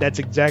watch that, that's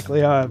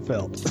exactly how I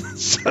felt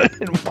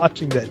in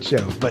watching that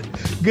show. But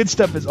good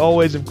stuff as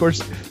always. Of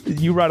course,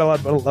 you write a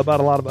lot about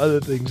a lot of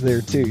other things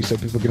there too, so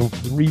people can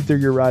read through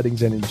your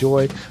writings and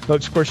enjoy.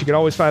 Folks, of course, you can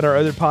always find our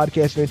other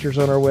podcast ventures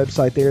on our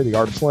website there, The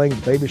Art of Slang, The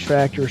Babish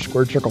Factor,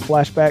 Squared Circle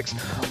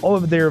Flashbacks. All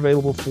of it there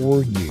available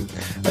for you.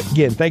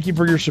 Again, thank you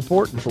for your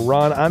support. And for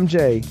Ron, I'm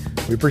Jay.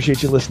 We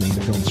appreciate you listening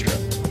to Film Strip.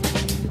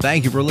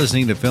 Thank you for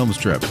listening to Film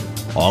Strip.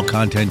 All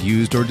content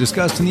used or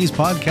discussed in these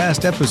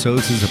podcast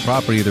episodes is the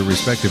property of their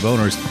respective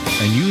owners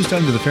and used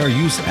under the Fair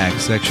Use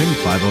Act, Section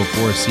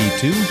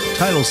 504C2,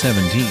 Title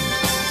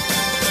 17.